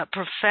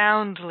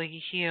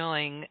profoundly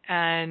healing,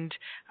 and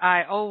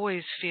I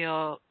always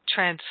feel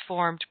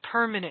transformed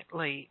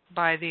permanently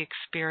by the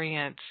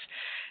experience.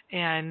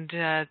 And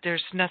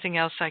there's nothing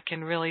else I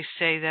can really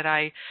say that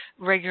I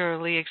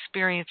regularly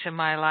experience in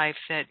my life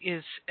that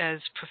is as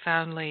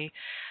profoundly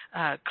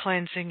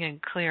cleansing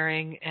and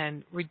clearing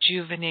and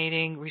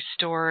rejuvenating,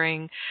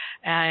 restoring,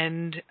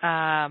 and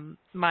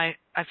I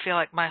feel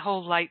like my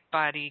whole light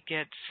body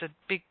gets a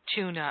big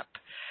tune-up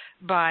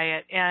by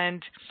it.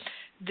 And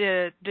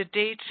the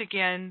dates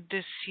again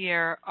this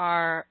year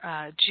are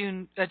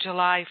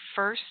July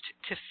 1st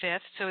to 5th,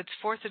 so it's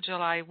 4th of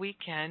July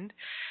weekend.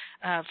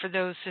 For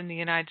those in the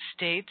United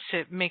States,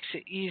 it makes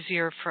it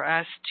easier for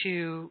us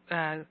to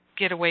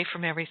get away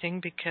from everything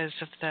because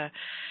of the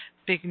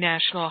big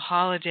national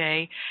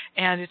holiday.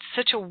 And it's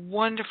such a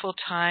wonderful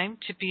time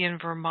to be in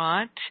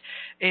Vermont.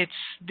 It's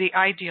the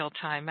ideal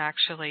time,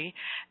 actually.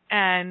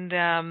 And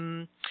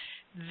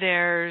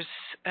there's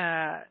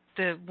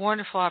the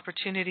wonderful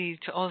opportunity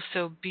to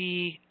also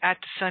be at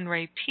the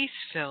Sunray Peace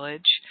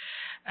Village.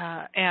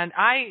 And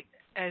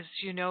as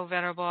you know,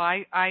 Venerable,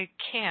 I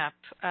camp.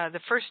 The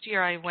first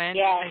year I went,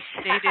 yes.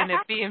 I stayed in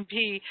a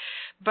B&B,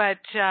 but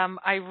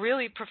I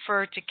really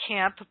prefer to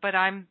camp, but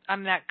I'm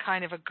that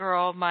kind of a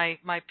girl. My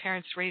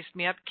parents raised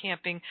me up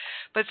camping.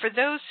 But for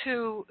those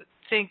who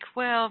think,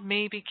 well,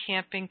 maybe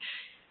camping,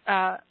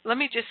 let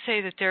me just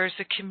say that there's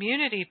a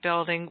community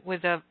building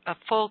with a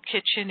full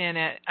kitchen in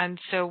it, and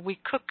so we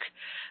cook.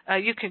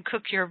 You can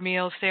cook your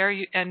meals there,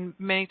 and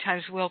many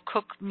times we'll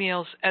cook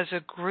meals as a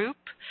group,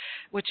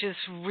 which is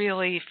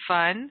really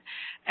fun.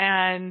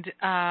 And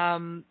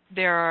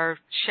there are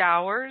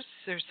showers.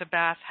 There's a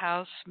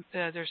bathhouse.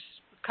 There's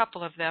a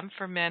couple of them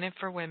for men and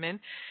for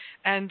women.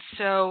 And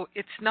so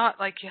it's not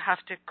like you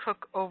have to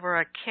cook over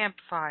a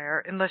campfire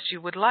unless you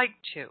would like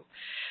to.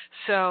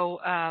 So,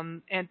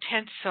 and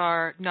tents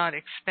are not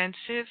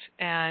expensive,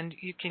 and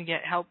you can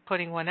get help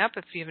putting one up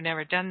if you've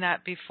never done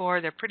that before.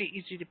 They're pretty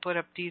easy to put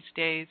up these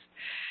days.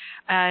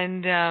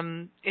 And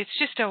it's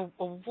just a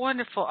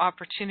wonderful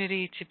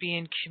opportunity to be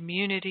in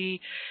community.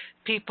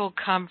 People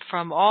come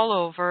from all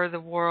over the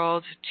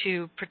world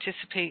to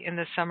participate in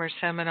the summer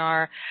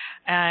seminar,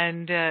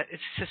 and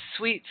it's a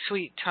sweet,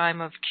 sweet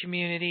time of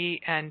community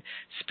and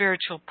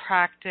spiritual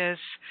practice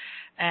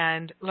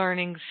and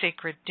learning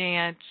sacred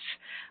dance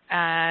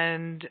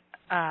and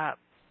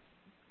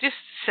just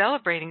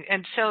celebrating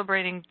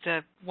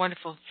the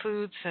wonderful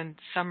foods and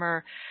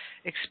summer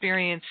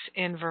experience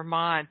in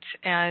Vermont.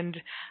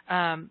 And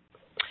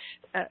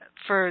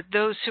for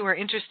those who are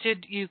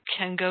interested, you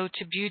can go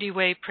to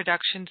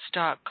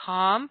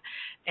beautywayproductions.com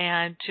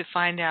and to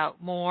find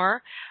out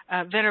more.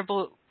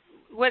 Venerable,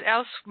 what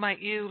else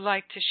might you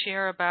like to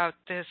share about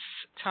this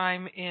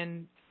time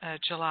in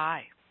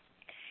July?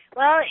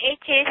 Well, it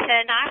is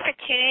an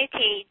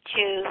opportunity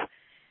to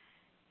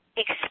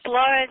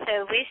explore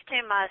the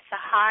wisdom of the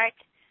heart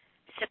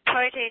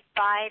supported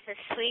by the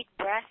sweet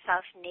breath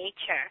of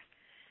nature.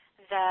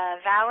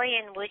 The valley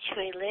in which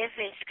we live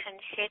is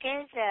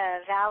considered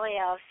the valley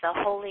of the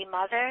Holy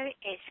Mother,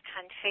 its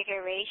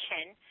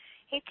configuration.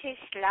 It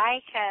is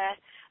like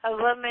a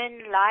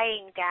woman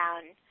lying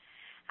down,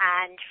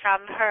 and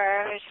from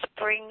her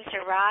springs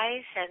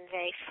arise and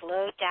they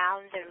flow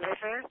down the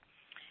river.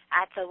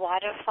 At the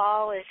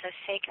waterfall is a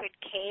sacred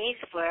cave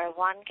where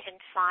one can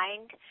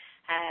find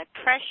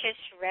precious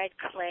red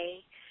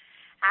clay.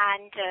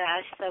 And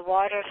as the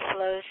water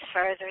flows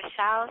further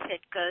south,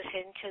 it goes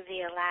into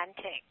the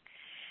Atlantic.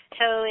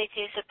 So it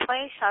is a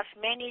place of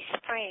many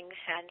springs,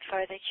 and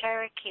for the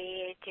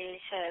Cherokee, it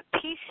is a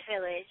peace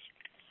village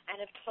and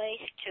a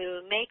place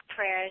to make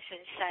prayers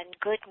and send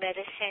good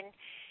medicine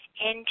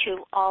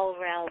into all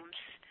realms.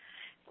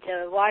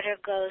 The water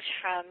goes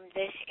from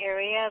this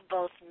area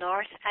both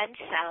north and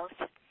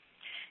south,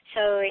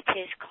 so it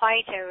is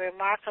quite a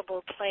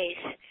remarkable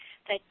place.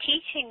 The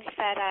teachings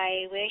that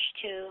I wish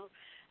to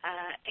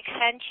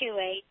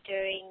accentuate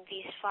during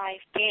these 5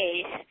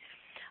 days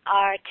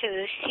are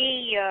to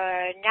see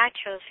your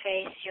natural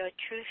face, your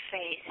true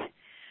face,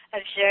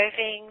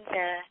 observing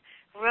the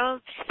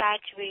robes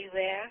that we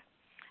wear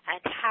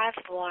and have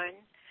worn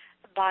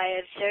by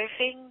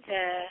observing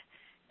the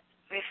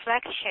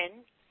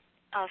reflection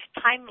of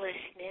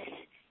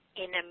timelessness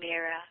in a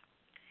mirror.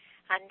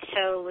 And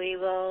so we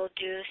will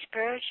do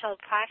spiritual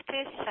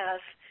practice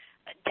of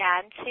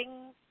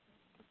dancing,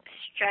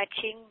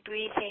 stretching,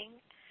 breathing,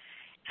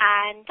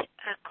 and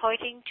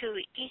according to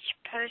each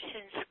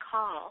person's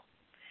call,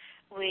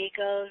 we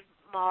go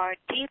more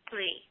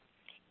deeply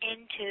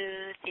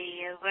into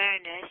the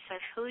awareness of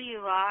who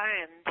you are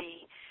and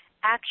the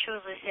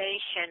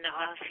actualization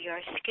of your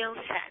skill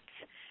sets,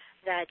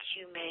 that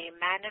you may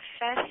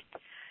manifest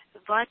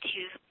what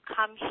you've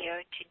come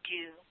here to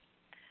do.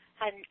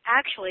 And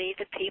actually,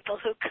 the people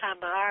who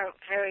come are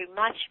very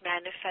much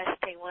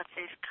manifesting what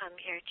they've come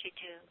here to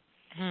do.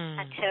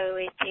 And so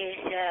it is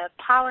a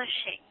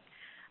polishing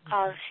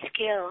of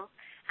skill,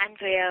 and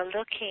we are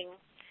looking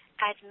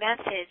at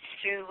methods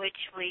through which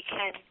we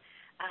can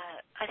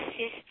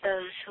assist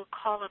those who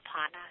call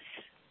upon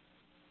us.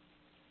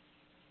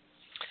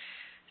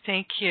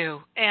 Thank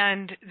you.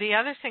 And the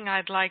other thing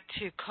I'd like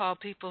to call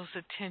people's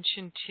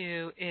attention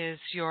to is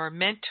your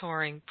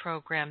mentoring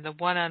program, the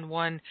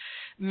one-on-one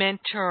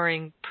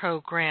mentoring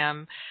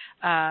program.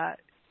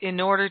 In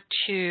order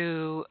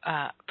to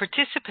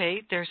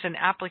participate, there's an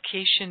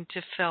application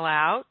to fill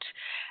out.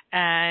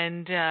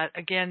 And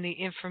again, the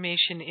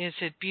information is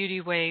at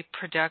Beauty Way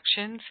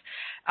Productions.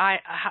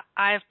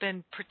 I've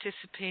been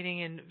participating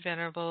in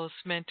Venerable's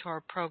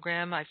mentor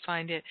program. I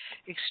find it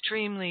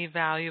extremely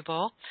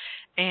valuable.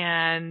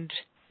 And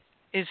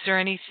is there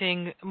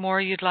anything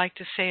more you'd like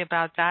to say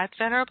about that,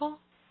 Venerable?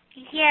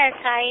 Yes,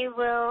 I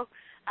will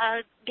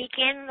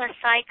begin the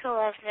cycle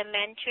of the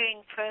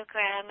mentoring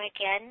program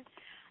again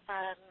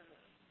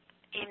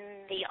in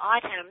the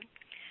autumn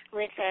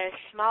with a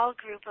small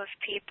group of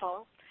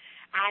people.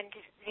 And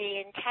the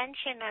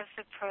intention of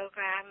the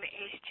program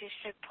is to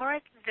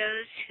support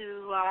those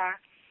who are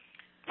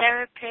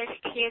therapists,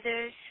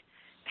 healers,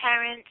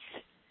 parents,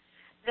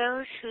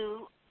 those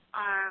who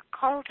are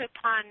called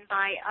upon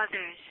by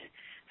others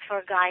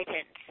for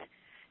guidance.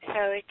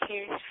 So it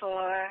is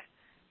for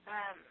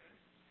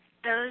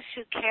those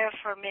who care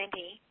for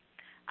many.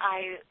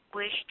 I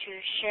wish to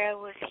share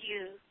with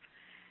you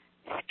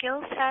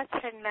skill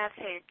sets and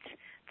methods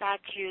that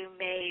you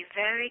may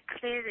very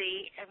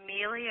clearly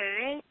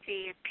ameliorate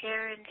the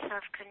appearance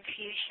of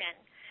confusion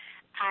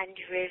and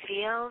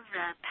reveal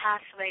the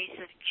pathways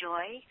of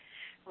joy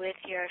with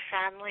your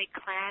family,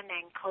 clan,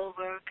 and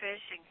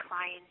co-workers and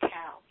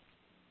clientele.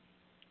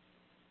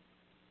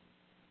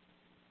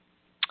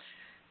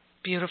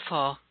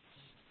 Beautiful.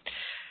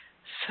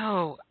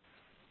 So,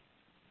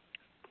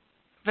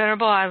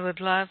 Venerable, I would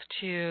love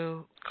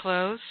to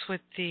close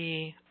with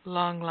the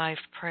long life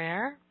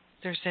prayer.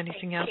 If there's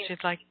anything else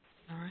you'd like.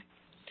 All right.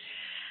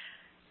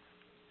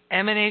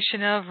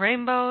 Emanation of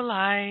rainbow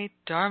light,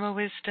 Dharma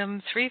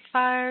wisdom, 3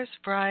 fires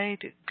bright,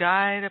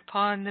 guide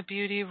upon the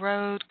beauty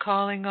road,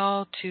 calling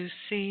all to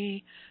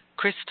see,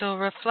 crystal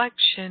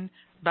reflection,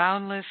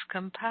 boundless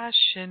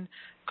compassion,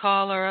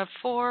 caller of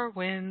 4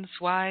 winds,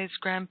 wise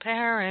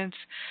grandparents,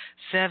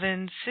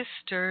 7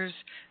 sisters,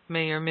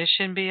 may your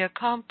mission be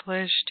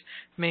accomplished.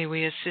 May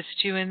we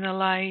assist you in the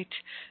light.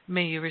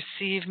 May you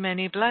receive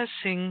many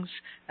blessings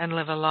and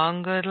live a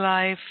long, good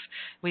life.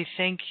 We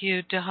thank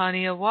you,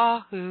 Dhani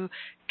Awahu,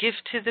 give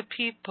to the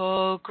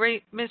people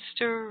great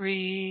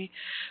mystery.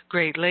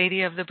 Great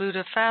Lady of the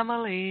Buddha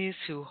families,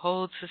 who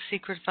holds the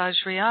secret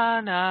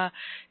Vajrayana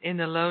in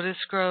the lotus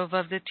grove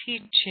of the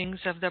teachings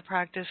of the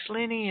practice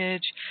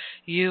lineage,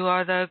 you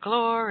are the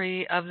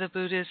glory of the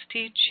Buddha's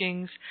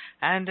teachings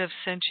and of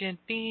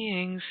sentient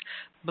beings.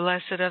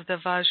 Blessed of the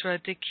Vajra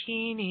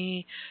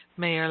Dakini,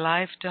 may your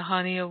life,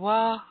 Dhani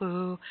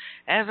Awahu,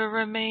 ever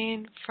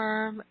remain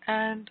firm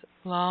and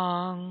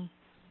long.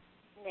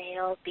 May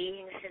all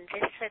beings in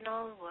this and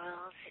all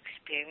worlds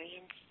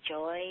experience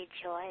joy,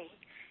 joy,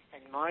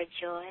 and more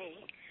joy,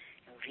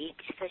 and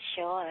reach the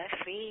shore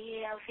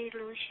free of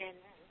illusion.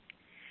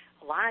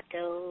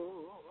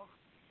 Wado.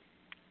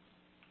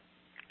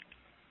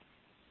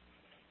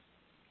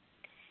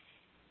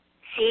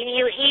 Seeing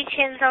you each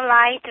in the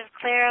light of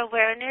clear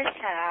awareness,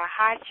 our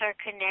hearts are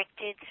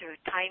connected through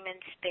time and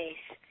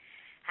space,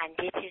 and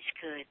it is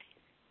good.